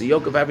Shemayim. It's the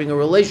yoke of having a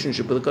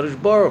relationship with the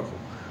Kadosh Baruch Hu.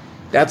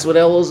 That's what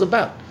Elul's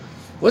about.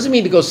 What does it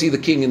mean to go see the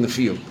king in the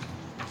field?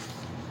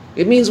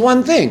 It means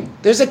one thing.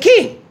 There's a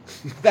king.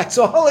 That's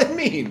all it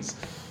means.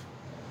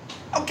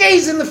 Okay,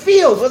 he's in the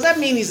field. What does that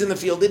mean he's in the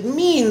field? It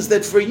means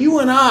that for you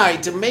and I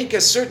to make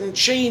a certain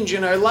change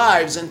in our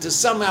lives and to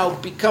somehow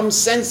become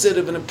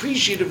sensitive and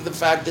appreciative of the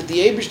fact that the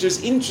Eibishter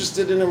is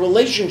interested in a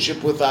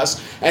relationship with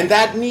us, and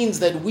that means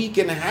that we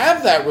can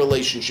have that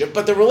relationship,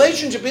 but the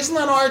relationship isn't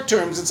on our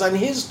terms, it's on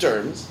his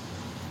terms.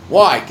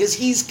 Why? Because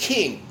he's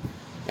king.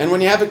 And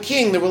when you have a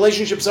king, the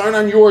relationships aren't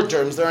on your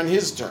terms, they're on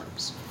his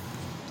terms.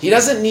 He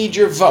doesn't need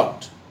your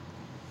vote.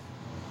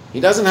 He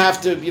doesn't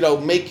have to,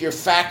 make your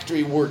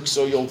factory work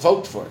so you'll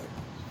vote for it.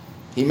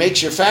 He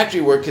makes your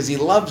factory work because he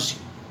loves you.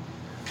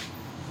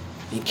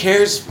 He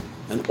cares,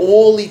 and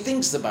all he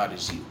thinks about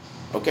is you.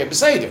 Okay,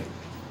 beside him.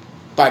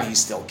 But he's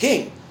still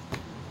king.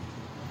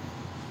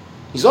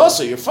 He's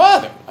also your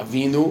father,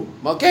 Avinu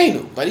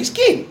Malkeinu, but he's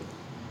king.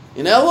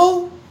 In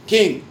Elul,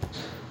 king.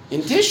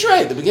 In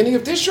Tishrei, the beginning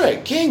of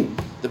Tishrei, king.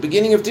 The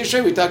beginning of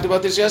Tishrei, we talked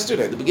about this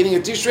yesterday. The beginning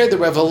of Tishrei, the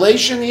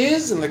revelation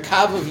is in the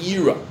kav of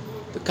Yira,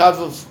 the kav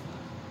of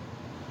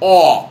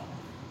awe.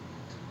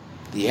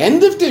 The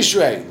end of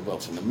Tishrei, well,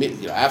 from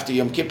the after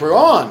Yom Kippur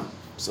on,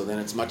 so then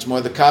it's much more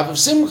the kav of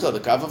Simcha, the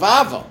kav of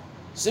Ava,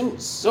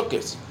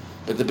 Sukkot.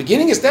 But the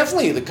beginning is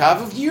definitely the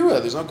kav of Yira.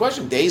 There's no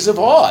question. Days of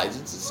awe.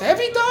 It's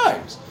heavy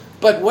times.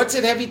 But what's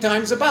it heavy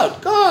times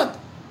about? God,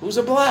 who's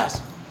a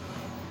blast.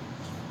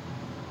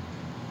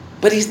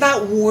 But he's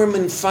not warm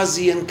and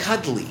fuzzy and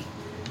cuddly,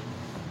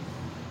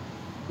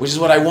 which is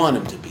what I want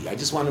him to be. I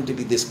just want him to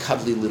be this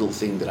cuddly little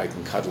thing that I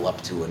can cuddle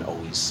up to, and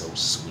he's so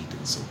sweet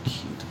and so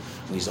cute,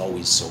 and he's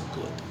always so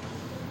good.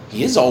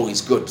 He is always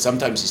good.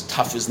 Sometimes he's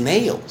tough as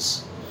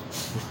nails.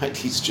 Right?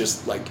 He's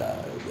just like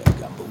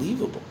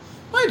unbelievable.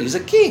 Right? He's a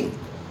king.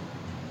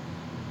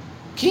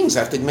 Kings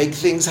have to make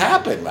things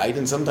happen, right?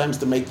 And sometimes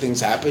to make things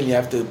happen, you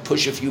have to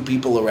push a few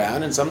people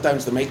around, and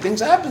sometimes to make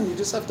things happen, you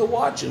just have to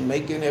watch and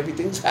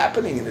everything's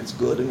happening, and it's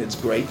good and it's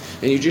great,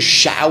 and you just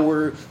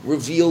shower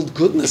revealed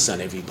goodness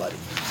on everybody.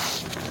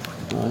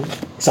 Right?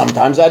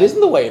 Sometimes that isn't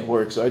the way it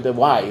works. Right?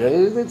 Why?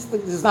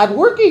 It's not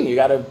working. You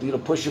got to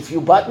push a few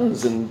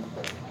buttons and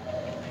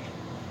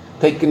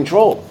take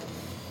control.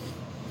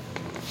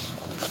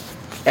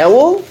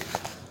 Elul,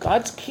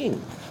 God's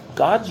king.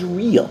 God's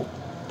real.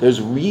 There's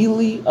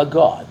really a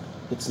God.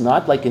 It's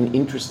not like an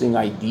interesting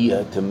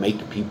idea to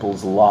make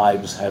people's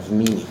lives have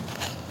meaning.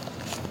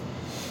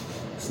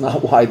 It's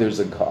not why there's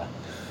a God.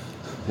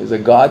 There's a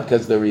God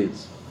because there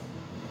is.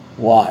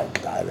 Why?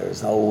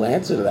 There's no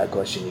answer to that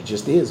question. He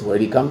just is.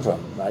 Where'd he come from?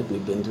 Right?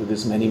 We've been through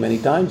this many, many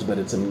times, but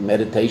it's a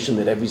meditation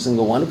that every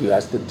single one of you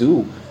has to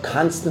do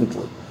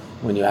constantly.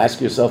 When you ask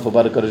yourself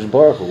about HaKadosh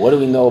Baruch Hu, what do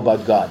we know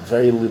about God?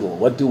 Very little.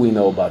 What do we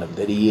know about him?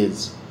 That he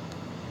is.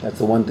 That's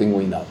the one thing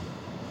we know.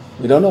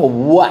 We don't know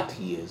what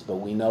he is, but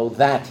we know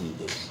that he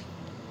is.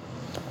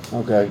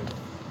 Okay.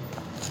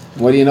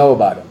 What do you know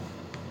about him?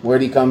 Where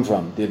did he come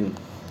from? Didn't.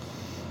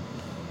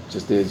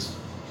 Just is.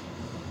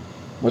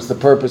 What's the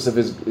purpose of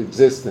his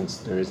existence?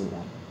 There isn't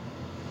one.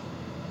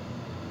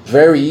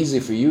 Very easy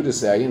for you to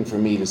say, and for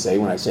me to say.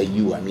 When I say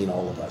you, I mean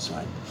all of us,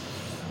 right?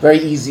 Very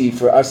easy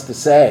for us to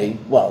say,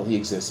 well, he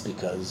exists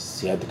because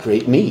he had to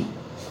create me.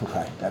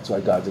 Right, that's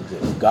why God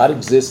exists. God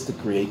exists to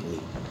create me.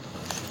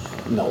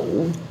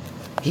 No.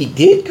 He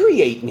did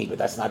create me, but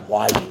that's not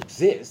why he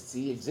exists.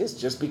 He exists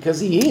just because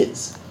he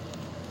is.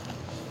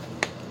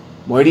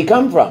 Where did he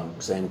come from?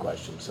 Same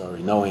question.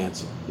 Sorry, no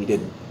answer. He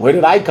didn't. Where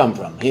did I come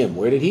from? Him.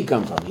 Where did he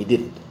come from? He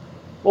didn't.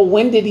 Well,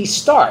 when did he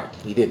start?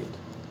 He didn't.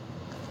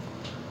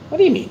 What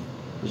do you mean?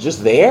 He's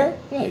just there?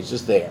 Yeah, he's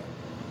just there.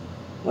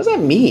 What does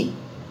that mean?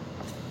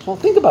 Well,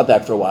 think about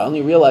that for a while, and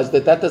you realize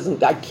that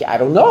doesn't, I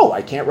don't know.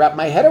 I can't wrap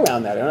my head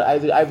around that.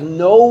 I have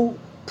no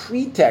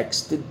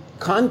context,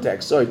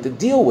 to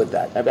deal with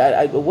that.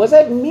 What does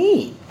that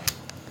mean?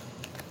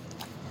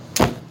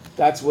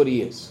 That's what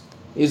he is.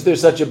 Is there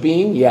such a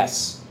being?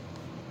 Yes.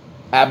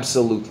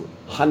 Absolutely.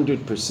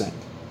 100%.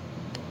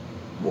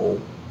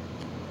 Whoa.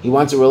 He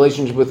wants a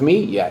relationship with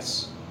me?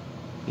 Yes.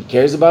 He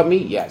cares about me?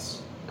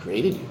 Yes.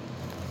 Created you.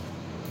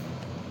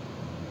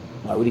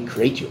 Why would he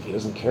create you if he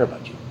doesn't care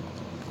about you?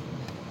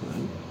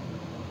 Right?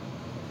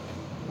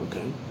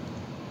 Okay.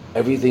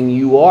 Everything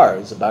you are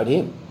is about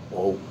him.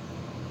 Whoa.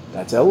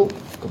 That's Elul.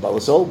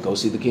 Kabbalah Soul. Go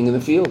see the king in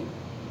the field.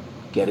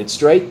 Get it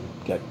straight.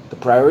 Get the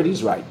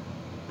priorities right.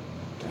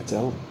 That's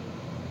Elul.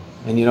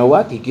 And you know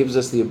what? He gives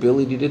us the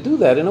ability to do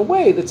that in a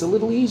way that's a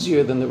little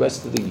easier than the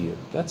rest of the year.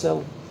 That's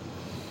Elul.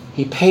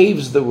 He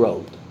paves the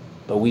road,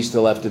 but we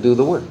still have to do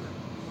the work.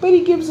 But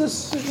he gives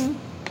us,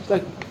 it's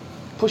like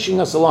pushing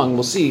us along.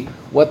 We'll see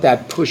what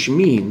that push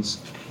means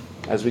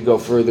as we go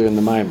further in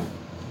the Maimon.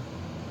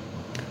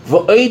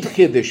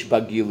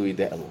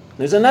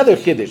 There's another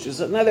chiddush.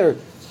 There's another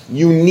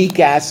unique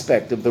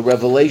aspect of the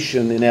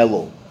revelation in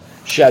Elul.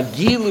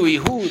 Shagilui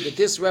hu, that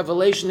this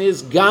revelation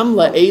is gam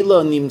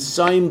la'ela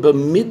nimsaim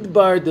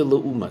b'midbar de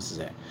leumas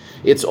zeh.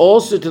 It's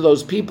also to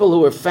those people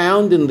who are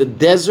found in the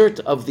desert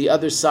of the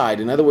other side.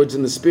 In other words,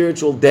 in the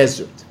spiritual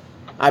desert.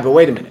 But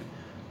wait a minute.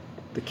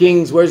 The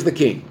king's, where's the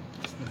king?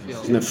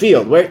 He's in the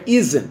field. Where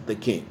isn't the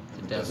king?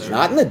 The desert. He's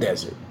not in the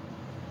desert.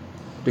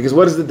 Because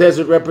what does the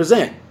desert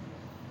represent?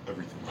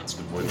 Everything that's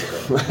devoid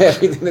of God.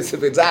 Everything that's,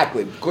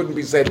 exactly. Couldn't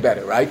be said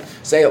better, right?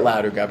 Say it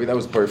louder, Gabi. That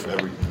was perfect.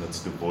 Everything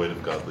that's devoid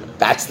of godliness.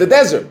 That's the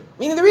desert.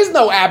 Meaning there is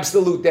no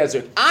absolute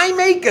desert. I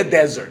make a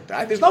desert.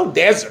 There's no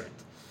desert.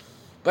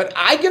 But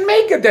I can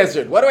make a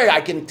desert. What do I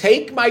can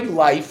take my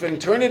life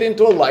and turn it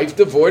into a life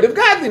devoid of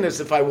godliness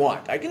if I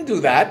want. I can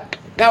do that.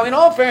 Now, in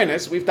all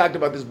fairness, we've talked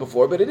about this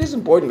before, but it is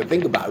important to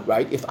think about,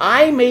 right? If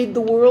I made the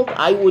world,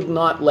 I would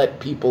not let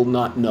people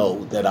not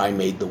know that I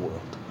made the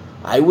world.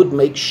 I would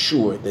make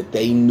sure that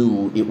they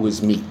knew it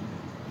was me.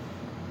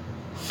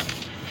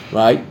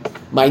 Right?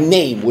 My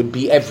name would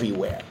be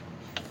everywhere.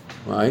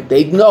 Right?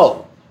 They'd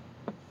know.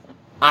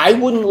 I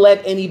wouldn't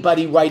let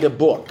anybody write a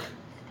book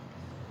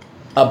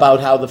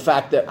about how the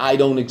fact that I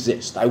don't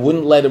exist. I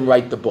wouldn't let him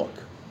write the book.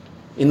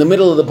 In the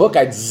middle of the book,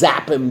 I'd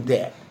zap him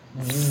dead.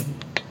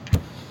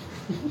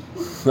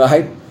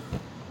 Right?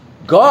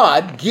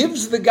 God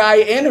gives the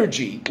guy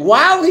energy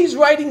while he's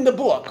writing the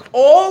book.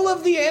 All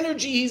of the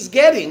energy he's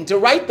getting to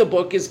write the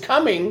book is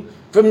coming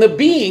from the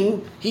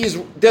being he's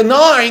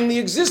denying the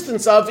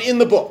existence of in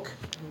the book.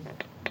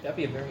 That'd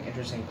be a very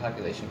interesting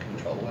population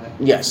control way.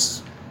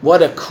 Yes.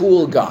 What a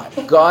cool God.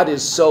 God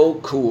is so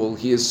cool.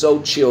 He is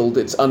so chilled.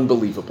 It's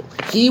unbelievable.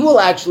 He will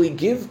actually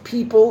give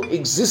people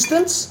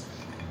existence,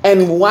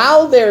 and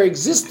while they're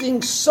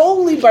existing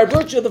solely by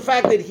virtue of the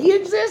fact that he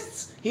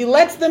exists, he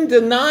lets them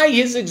deny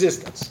his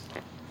existence.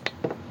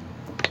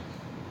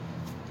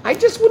 I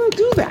just wouldn't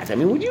do that. I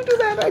mean, would you do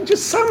that? I'd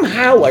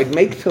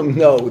make them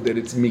know that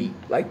it's me.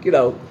 Like,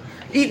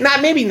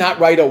 maybe not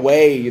right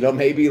away,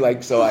 maybe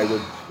like, so I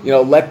would,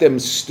 let them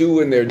stew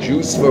in their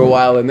juice for a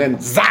while and then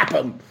zap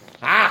them.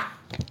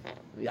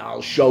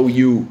 I'll show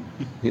you.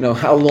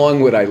 How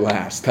long would I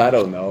last? I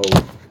don't know.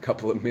 A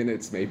couple of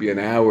minutes, maybe an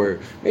hour,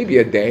 maybe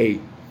a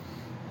day.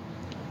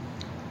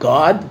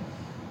 God,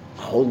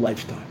 a whole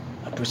lifetime.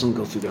 A person will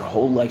go through their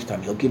whole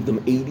lifetime. He'll give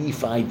them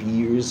 85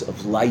 years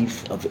of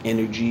life, of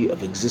energy,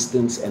 of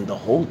existence, and the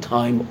whole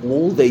time,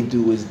 all they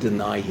do is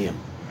deny him.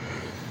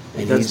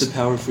 And that's the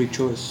power of free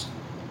choice.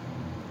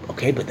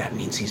 Okay, but that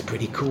means he's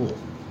pretty cool.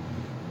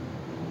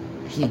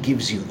 He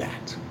gives you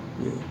that.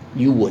 Yeah.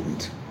 You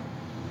wouldn't.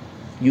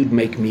 You'd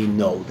make me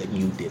know that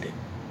you did it.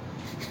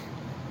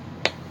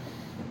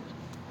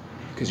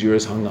 Because you're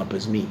as hung up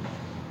as me.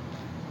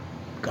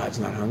 God's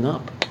not hung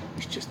up.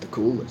 He's just the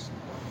coolest.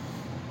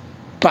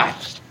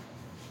 But,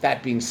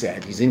 that being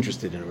said, he's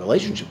interested in a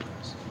relationship with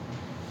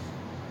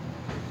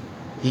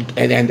us.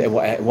 And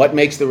what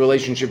makes the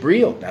relationship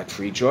real? That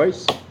free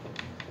choice.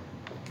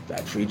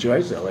 That free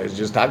choice, as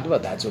just talked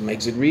about, that's what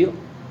makes it real.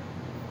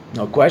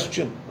 No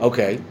question.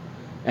 Okay.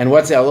 And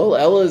what's Elul?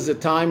 Elul is a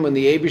time when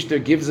the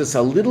Eibishter gives us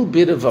a little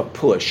bit of a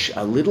push,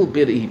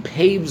 he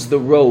paves the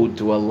road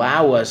to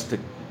allow us to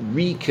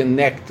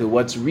reconnect to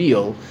what's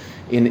real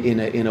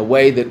in a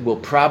way that will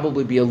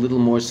probably be a little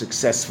more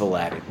successful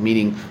at it.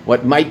 Meaning,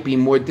 what might be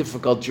more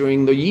difficult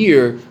during the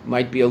year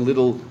might be a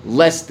little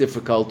less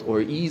difficult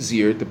or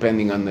easier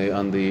depending on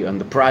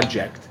the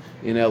project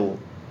in Elul.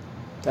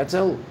 That's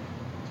Elul.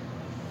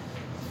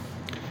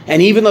 And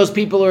even those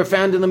people who are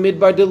found in the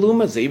midbar de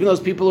lumas, even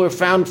those people who are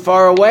found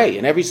far away,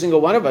 and every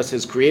single one of us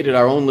has created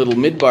our own little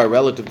midbar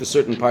relative to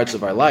certain parts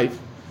of our life,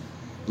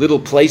 little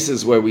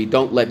places where we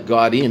don't let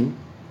God in.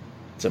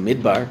 It's a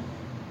midbar.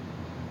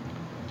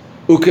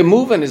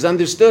 Ukemuvan is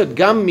understood.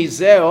 Gam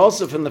mizeh,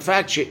 also from the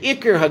fact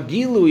she'ikr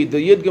hagilui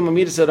the Yud Gimel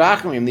Midas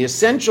HaRachamim, the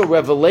essential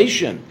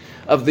revelation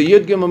of the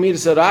Yud Gimel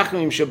Midas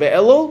HaRachamim shebe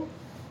Elul.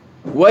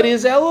 What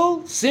is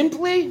Elul?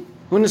 Simply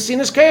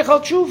Hunasinas Kayach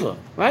al Tshuva,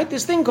 right?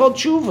 This thing called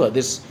Tshuva,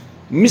 this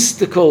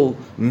mystical,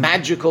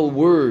 magical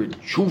word,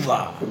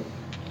 Tshuva.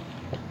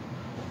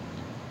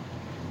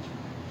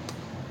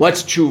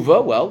 What's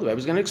Tshuva? Well, the Rebbe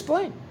is going to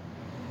explain.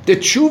 The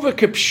Tshuva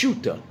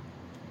Kepshuta.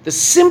 the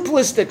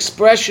simplest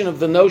expression of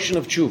the notion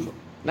of tshuva,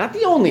 not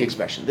the only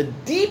expression, the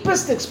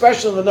deepest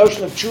expression of the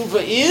notion of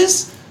tshuva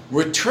is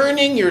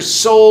returning your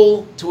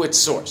soul to its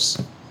source,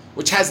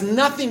 which has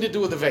nothing to do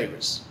with the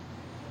Averos.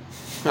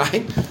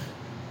 Right?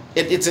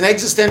 It's an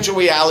existential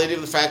reality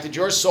of the fact that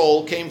your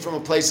soul came from a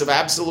place of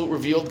absolute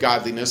revealed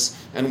godliness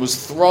and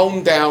was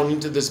thrown down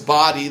into this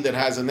body that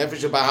has a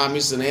nefesh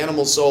bahamis, an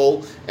animal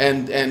soul,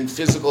 and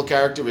physical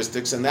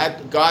characteristics, and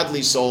that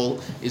godly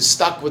soul is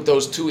stuck with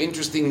those two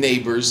interesting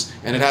neighbors,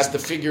 and it has to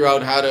figure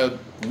out how to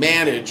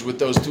manage with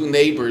those two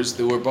neighbors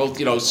that were both,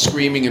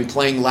 screaming and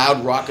playing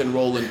loud rock and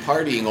roll and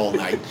partying all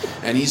night,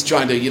 and he's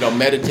trying to,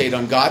 meditate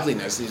on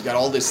godliness. He's got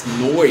all this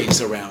noise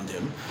around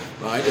him.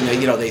 Right, and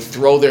they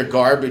throw their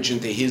garbage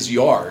into his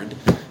yard,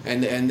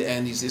 and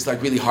it's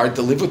like really hard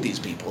to live with these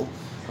people.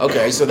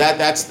 Okay, so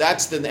that's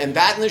the and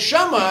that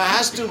neshama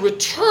has to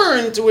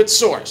return to its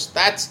source.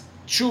 That's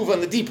tshuva on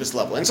the deepest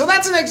level, and so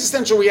that's an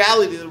existential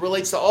reality that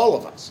relates to all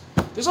of us.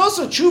 There's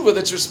also tshuva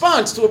that's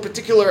response to a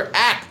particular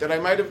act that I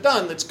might have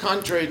done that's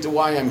contrary to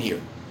why I'm here.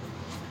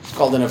 It's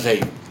called an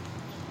aved.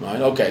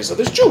 Right? Okay, so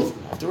there's tshuva.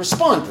 I have to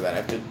respond to that. I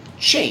have to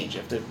change. I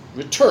have to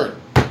return.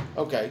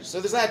 Okay, so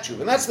there's that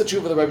tshuva, and that's the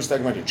tshuva the Rebbe is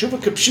talking about here. Tshuva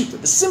kapshuta,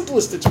 the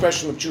simplest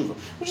expression of tshuva,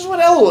 which is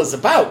what Elul is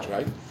about,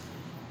 right?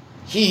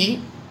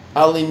 He,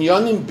 al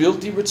inyanim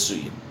bilti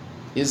ritzuyim,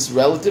 is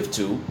relative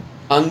to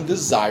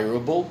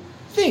undesirable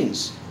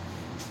things.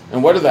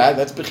 And what are that?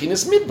 That's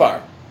bechinas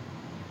midbar.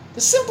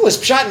 The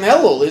simplest pshat in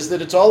Elul is that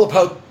it's all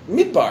about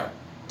midbar,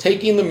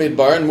 taking the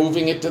midbar and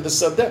moving it to the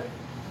sadeh.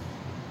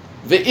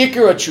 The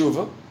ikra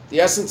tshuva,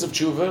 the essence of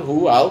tshuva,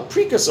 hu al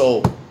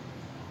prikasol.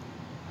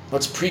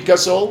 What's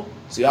prikasol?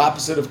 It's the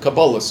opposite of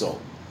Kabbalah soul.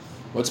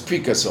 What's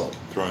prikasol?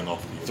 Throwing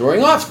off the yoke.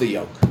 Throwing off the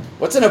yoke.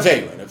 What's an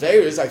avera? An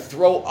avera is I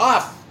throw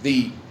off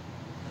the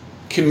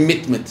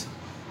commitment.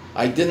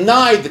 I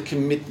deny the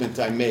commitment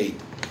I made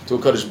to a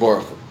Kadosh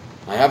Baruch Hu.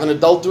 I have an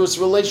adulterous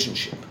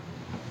relationship.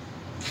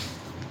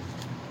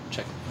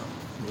 Check.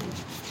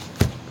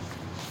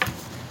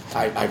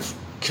 I've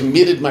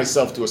committed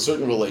myself to a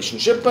certain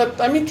relationship, but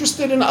I'm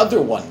interested in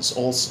other ones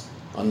also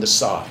on the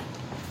side.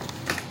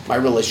 My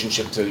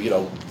relationship to,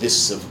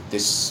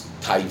 this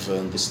taifa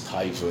and this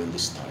taifa and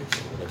this taifa,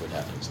 whatever it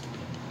happens to be.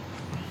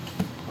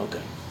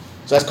 Okay.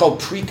 So that's called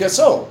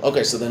prikasol.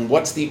 Okay, so then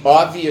what's the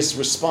obvious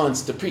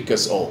response to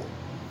prikasol?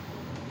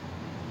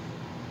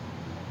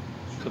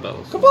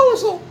 Kabbalah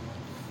soul.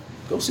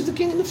 Go see the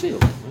king in the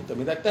field. Right? I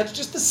mean, that's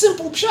just the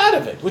simple pshat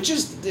of it, which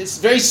is, it's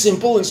very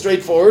simple and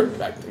straightforward,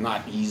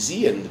 not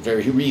easy and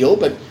very real,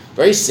 but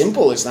very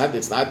simple. It's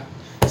not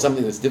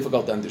something that's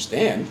difficult to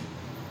understand.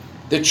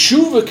 The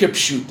tshuva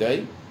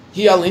kepshute,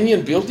 he al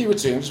inyan bilti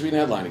ritzuyim, just reading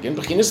that line again,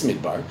 bechinas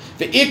midbar,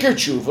 the ikar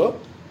tshuva,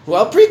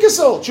 well,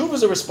 prikasol. Tshuva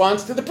is a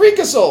response to the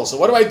prikasol. So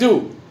what do I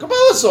do?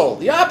 Kabbalah soul,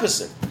 the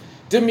opposite.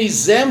 De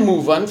mizem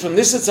muvan, from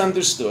this it's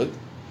understood,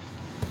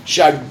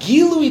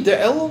 shagilui de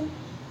Elul,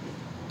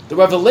 the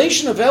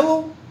revelation of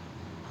Elul,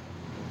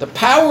 the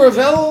power of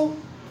Elul,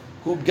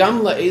 hu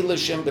gam la'ela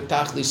shem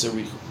betachli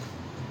sarichu.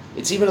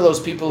 It's even to those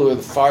people who are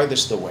the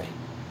farthest away.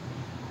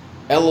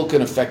 Elul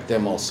can affect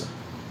them also.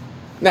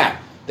 Now,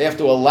 they have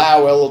to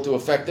allow Elul to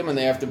affect them, and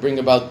they have to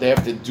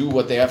do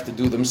what they have to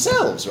do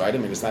themselves, right? I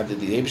mean, it's not that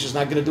the Eibush is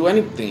not going to do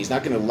anything. He's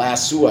not going to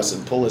lasso us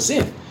and pull us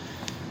in.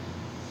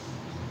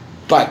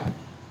 But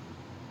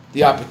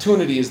the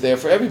opportunity is there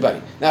for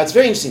everybody. Now, it's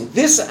very interesting.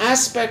 This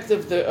aspect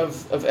of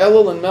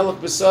Elul and Melech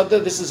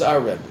B'Sada, this is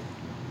our Rebbe.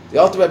 The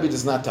Alter Rebbe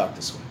does not talk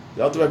this way.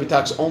 The Alter Rebbe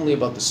talks only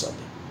about the Sada,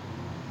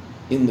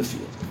 in the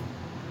field.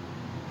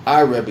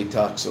 Our Rebbe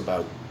talks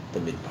about the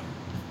Midbar.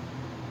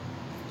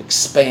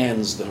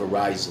 Expands the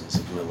horizons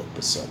of Melech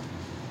B'Sada.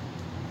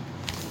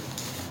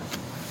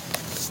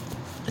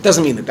 It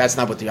doesn't mean that that's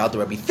not what the Alter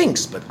Rebbe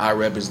thinks, but our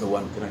Rebbe is the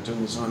one. Can I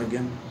turn this on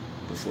again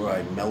before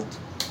I melt?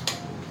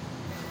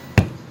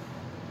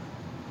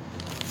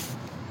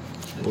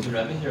 The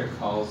Rebbe here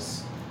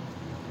calls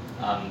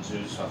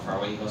Jews who are far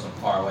away. He calls them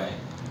far away,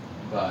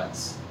 but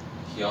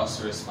he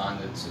also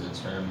responded to the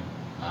term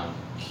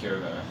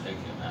kirva or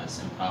chikim as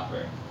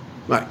improper.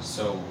 Right.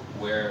 So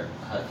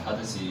how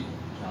does he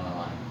draw the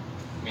line?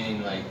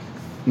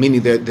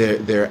 Meaning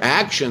their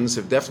actions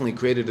have definitely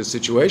created a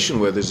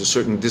situation where there's a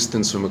certain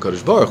distance from a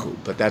Kadosh Baruch Hu,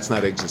 but that's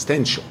not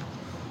existential.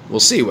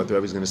 We'll see what the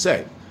Rebbe is going to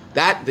say.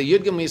 That the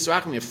Yud Gim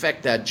Yisrachim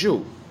affect that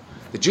Jew.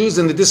 The Jew's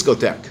in the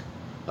discotheque.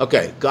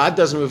 Okay, God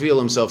doesn't reveal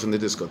himself in the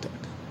discotheque.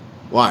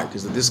 Why?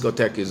 Because the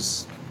discotheque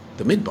is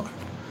the midbar.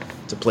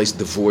 It's a place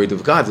devoid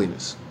of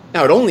godliness.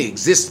 Now, it only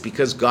exists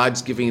because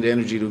God's giving it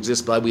energy to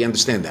exist, but we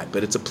understand that.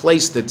 But it's a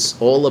place that's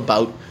all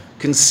about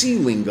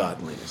concealing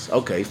godliness.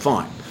 Okay,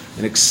 fine.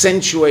 And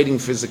accentuating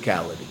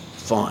physicality.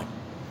 Fine.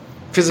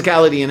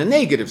 Physicality in a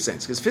negative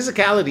sense, because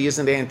physicality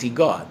isn't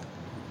anti-God.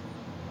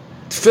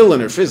 Tefillin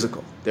are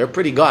physical. They're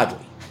pretty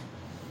godly.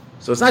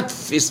 So it's not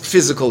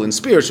physical and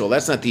spiritual.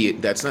 That's not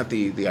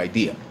the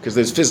idea. Because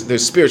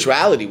there's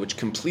spirituality which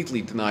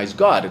completely denies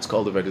God. It's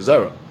called avodah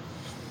zarah.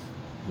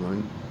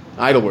 Right?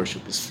 Idol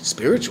worship is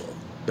spiritual,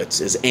 but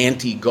it's as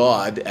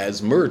anti-God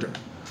as murder,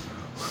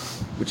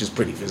 which is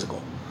pretty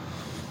physical.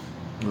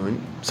 Right?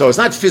 So it's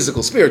not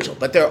physical, spiritual,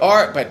 but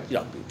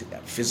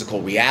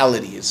physical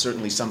reality is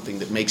certainly something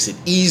that makes it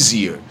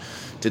easier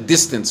to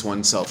distance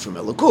oneself from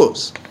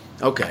Elokus.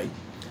 Okay.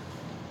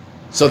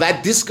 So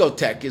that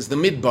discotheque is the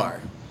midbar.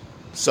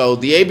 So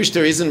the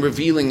Eibishter isn't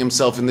revealing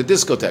himself in the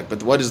discotheque,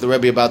 but what is the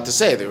Rebbe about to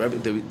say? The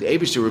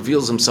Eibishter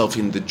reveals himself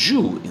in the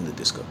Jew in the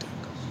discotheque.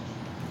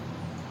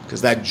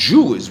 Because that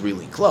Jew is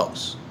really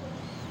close.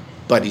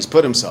 But he's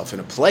put himself in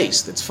a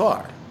place that's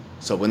far.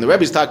 So when the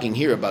Rebbe is talking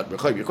here about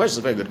Rechokim, your question is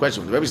a very good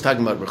question. When the Rebbe is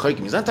talking about Rechokim,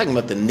 he's not talking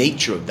about the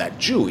nature of that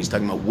Jew. He's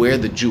talking about where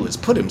the Jew has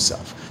put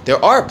himself.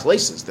 There are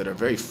places that are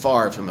very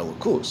far from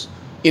Elokus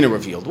in a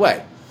revealed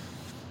way.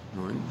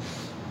 Right?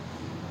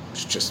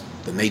 It's just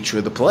the nature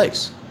of the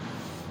place.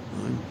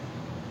 Right?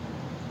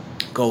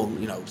 Go,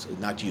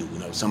 not you,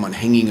 someone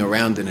hanging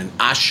around in an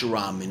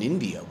ashram in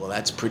India. Well,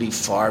 that's pretty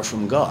far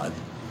from God.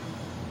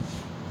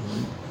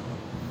 Right?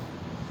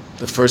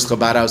 The first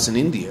Chabad house in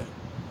India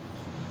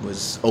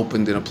was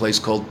opened in a place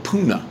called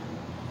Pune.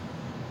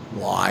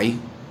 Why?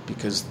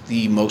 Because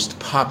the most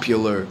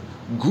popular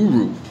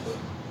guru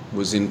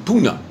was in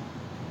Pune,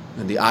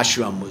 and the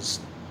ashram was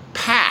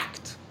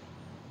packed.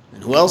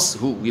 And who else?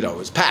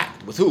 Was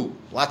packed with who?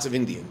 Lots of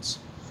Indians,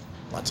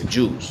 lots of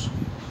Jews,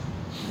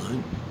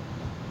 right?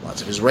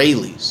 Lots of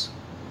Israelis.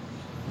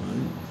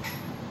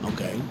 Right?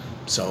 Okay,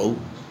 so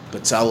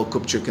Betzalel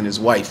Kupchak and his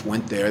wife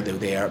went there.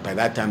 By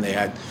that time they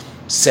had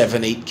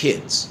 7, 8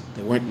 kids.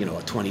 They weren't, a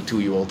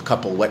 22-year-old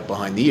couple wet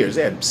behind the ears.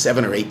 They had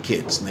 7 or 8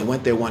 kids, and they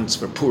went there once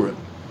for Purim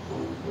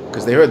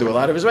because they heard there were a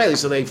lot of Israelis.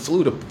 So they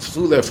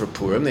flew there for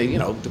Purim. They,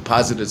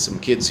 deposited some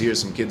kids here,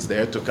 some kids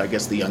there. Took, I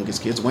guess, the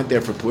youngest kids. Went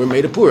there for Purim.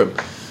 Made a Purim.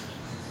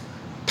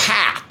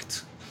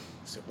 Packed.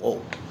 I said,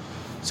 whoa.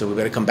 So we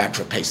better come back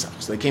for Pesach.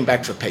 So they came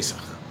back for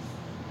Pesach.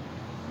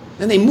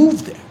 Then they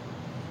moved there.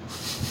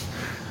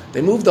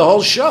 They moved the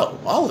whole show,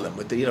 all of them,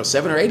 with the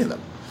 7 or 8 of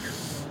them.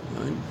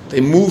 Right?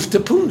 They moved to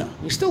Pune.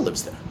 He still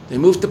lives there. They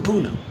moved to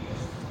Pune.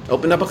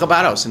 Opened up a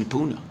Chabad house in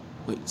Pune.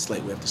 Wait, it's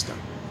late. We have to stop.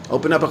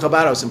 Opened up a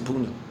Chabad house in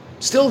Pune.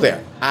 Still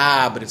there.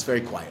 But it's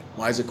very quiet.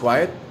 Why is it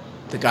quiet?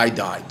 The guy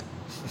died.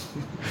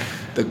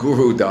 The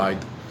guru died.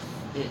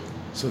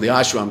 So the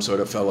ashram sort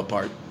of fell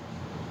apart.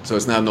 So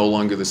it's now no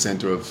longer the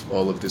center of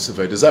all of this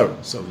Avodah Zarah.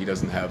 So he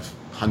doesn't have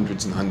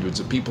hundreds and hundreds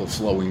of people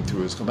flowing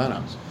through his Chabad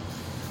house.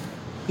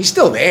 He's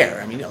still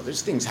there.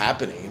 There's things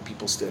happening, and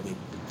people still.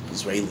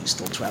 Israelis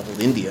still travel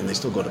to India and they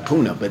still go to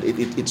Pune, but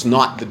it's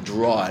not the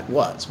draw it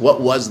was. What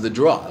was the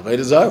draw?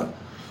 Avodah Zarah.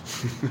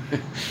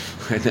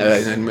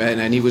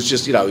 and he was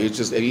just, he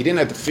didn't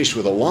have to fish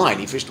with a line.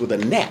 He fished with a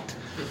net.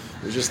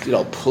 He was just,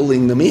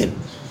 pulling them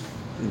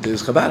into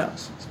his Chabad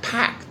house. It's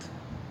packed.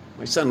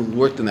 My son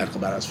worked in that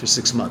Chabad house for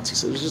 6 months. He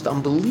said it was just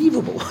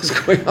unbelievable what was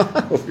going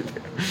on over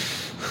there.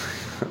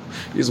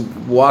 You just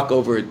walk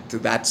over to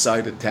that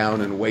side of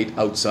town and wait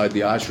outside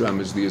the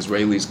ashram as the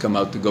Israelis come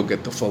out to go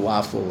get the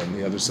falafel on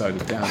the other side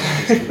of town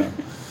and just,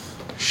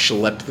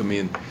 schlep them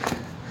in.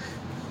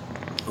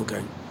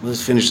 Okay,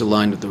 let's finish the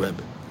line with the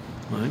Rebbe.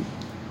 All right? And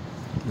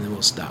then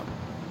we'll stop.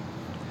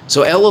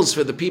 So Elul's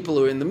for the people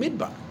who are in the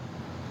Midbar.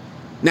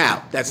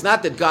 Now, that's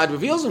not that God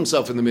reveals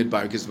himself in the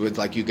Midbar, because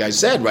like you guys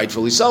said,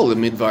 rightfully so, the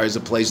Midbar is a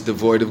place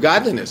devoid of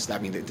godliness. I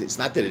mean, it's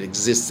not that it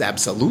exists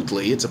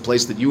absolutely, it's a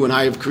place that you and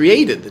I have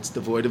created that's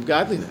devoid of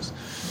godliness.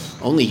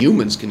 Only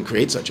humans can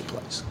create such a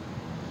place.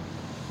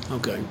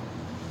 Okay.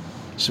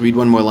 So read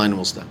one more line and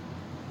we'll stop.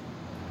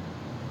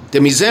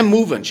 Those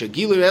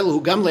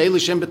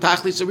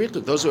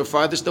who are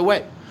farthest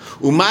away.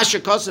 And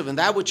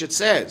that which it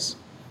says,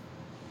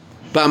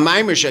 it's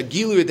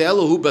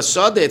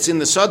in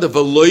the Sada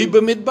v'loy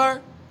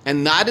b'midbar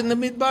and not in the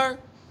midbar.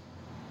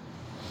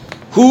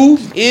 Who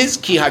is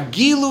ki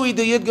hagilui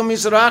de yidgam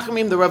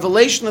yisrachim, the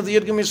revelation of the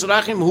yidgam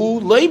yisrachim,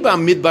 who loy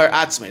b'midbar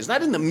atzmei. It's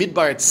not in the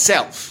midbar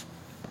itself.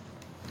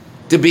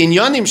 The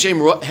binyanim shem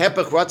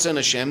hepech ratzon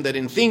Hashem, that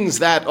in things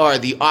that are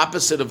the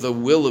opposite of the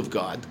will of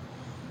God,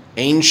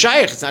 ein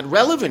shayach. It's not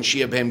relevant.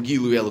 Shiabhem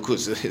gilui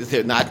elokus.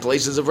 They're not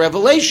places of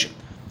revelation.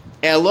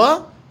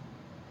 Ella,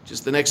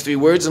 just the next 3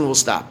 words, and we'll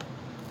stop.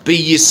 Be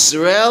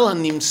Yisrael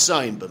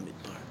hanimsaim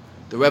b'midbar.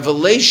 The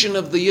revelation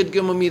of the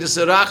Yidgam Amidas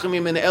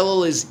Arachimim and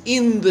Elul is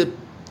in the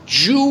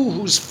Jew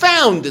who's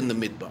found in the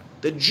midbar.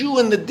 The Jew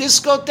in the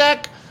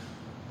discotheque.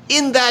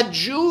 In that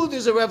Jew,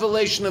 there's a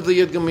revelation of the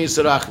Yidgam Amidas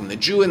Arachim. The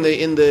Jew in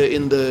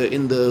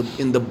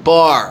the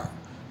bar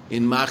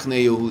in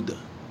Machne Yehuda.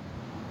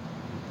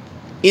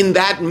 In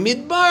that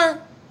midbar,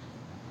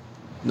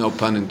 no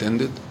pun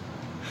intended.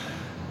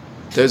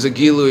 There's a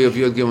gilui of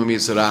Yidgam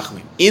Amidas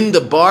Arachimim. In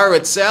the bar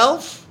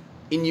itself.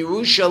 In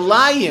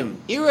Yerushalayim,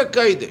 Ira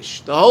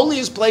Kodesh, the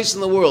holiest place in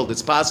the world,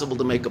 it's possible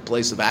to make a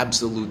place of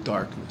absolute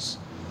darkness.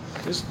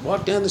 Just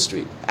walk down the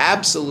street.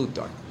 Absolute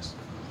darkness.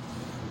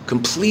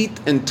 Complete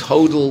and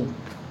total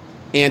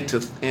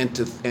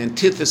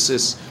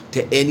antithesis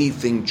to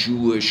anything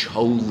Jewish,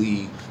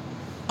 holy,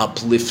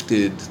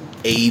 uplifted,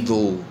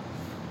 edel.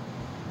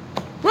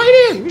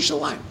 Right here,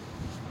 Yerushalayim.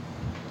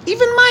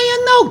 Even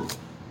Mayanot,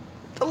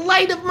 the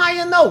light of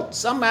Mayanot,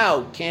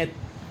 somehow can't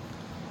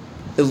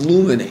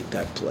illuminate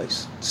that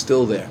place. It's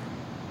still there.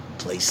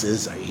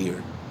 places, I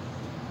hear.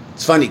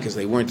 It's funny because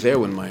they weren't there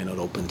when Mayanot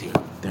opened here.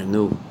 They're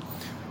new.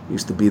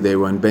 Used to be, they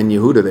were on Ben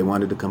Yehuda. They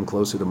wanted to come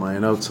closer to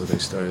Mayanot, so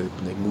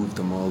they moved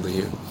them all to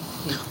here.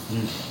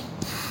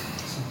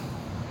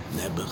 Nebuch.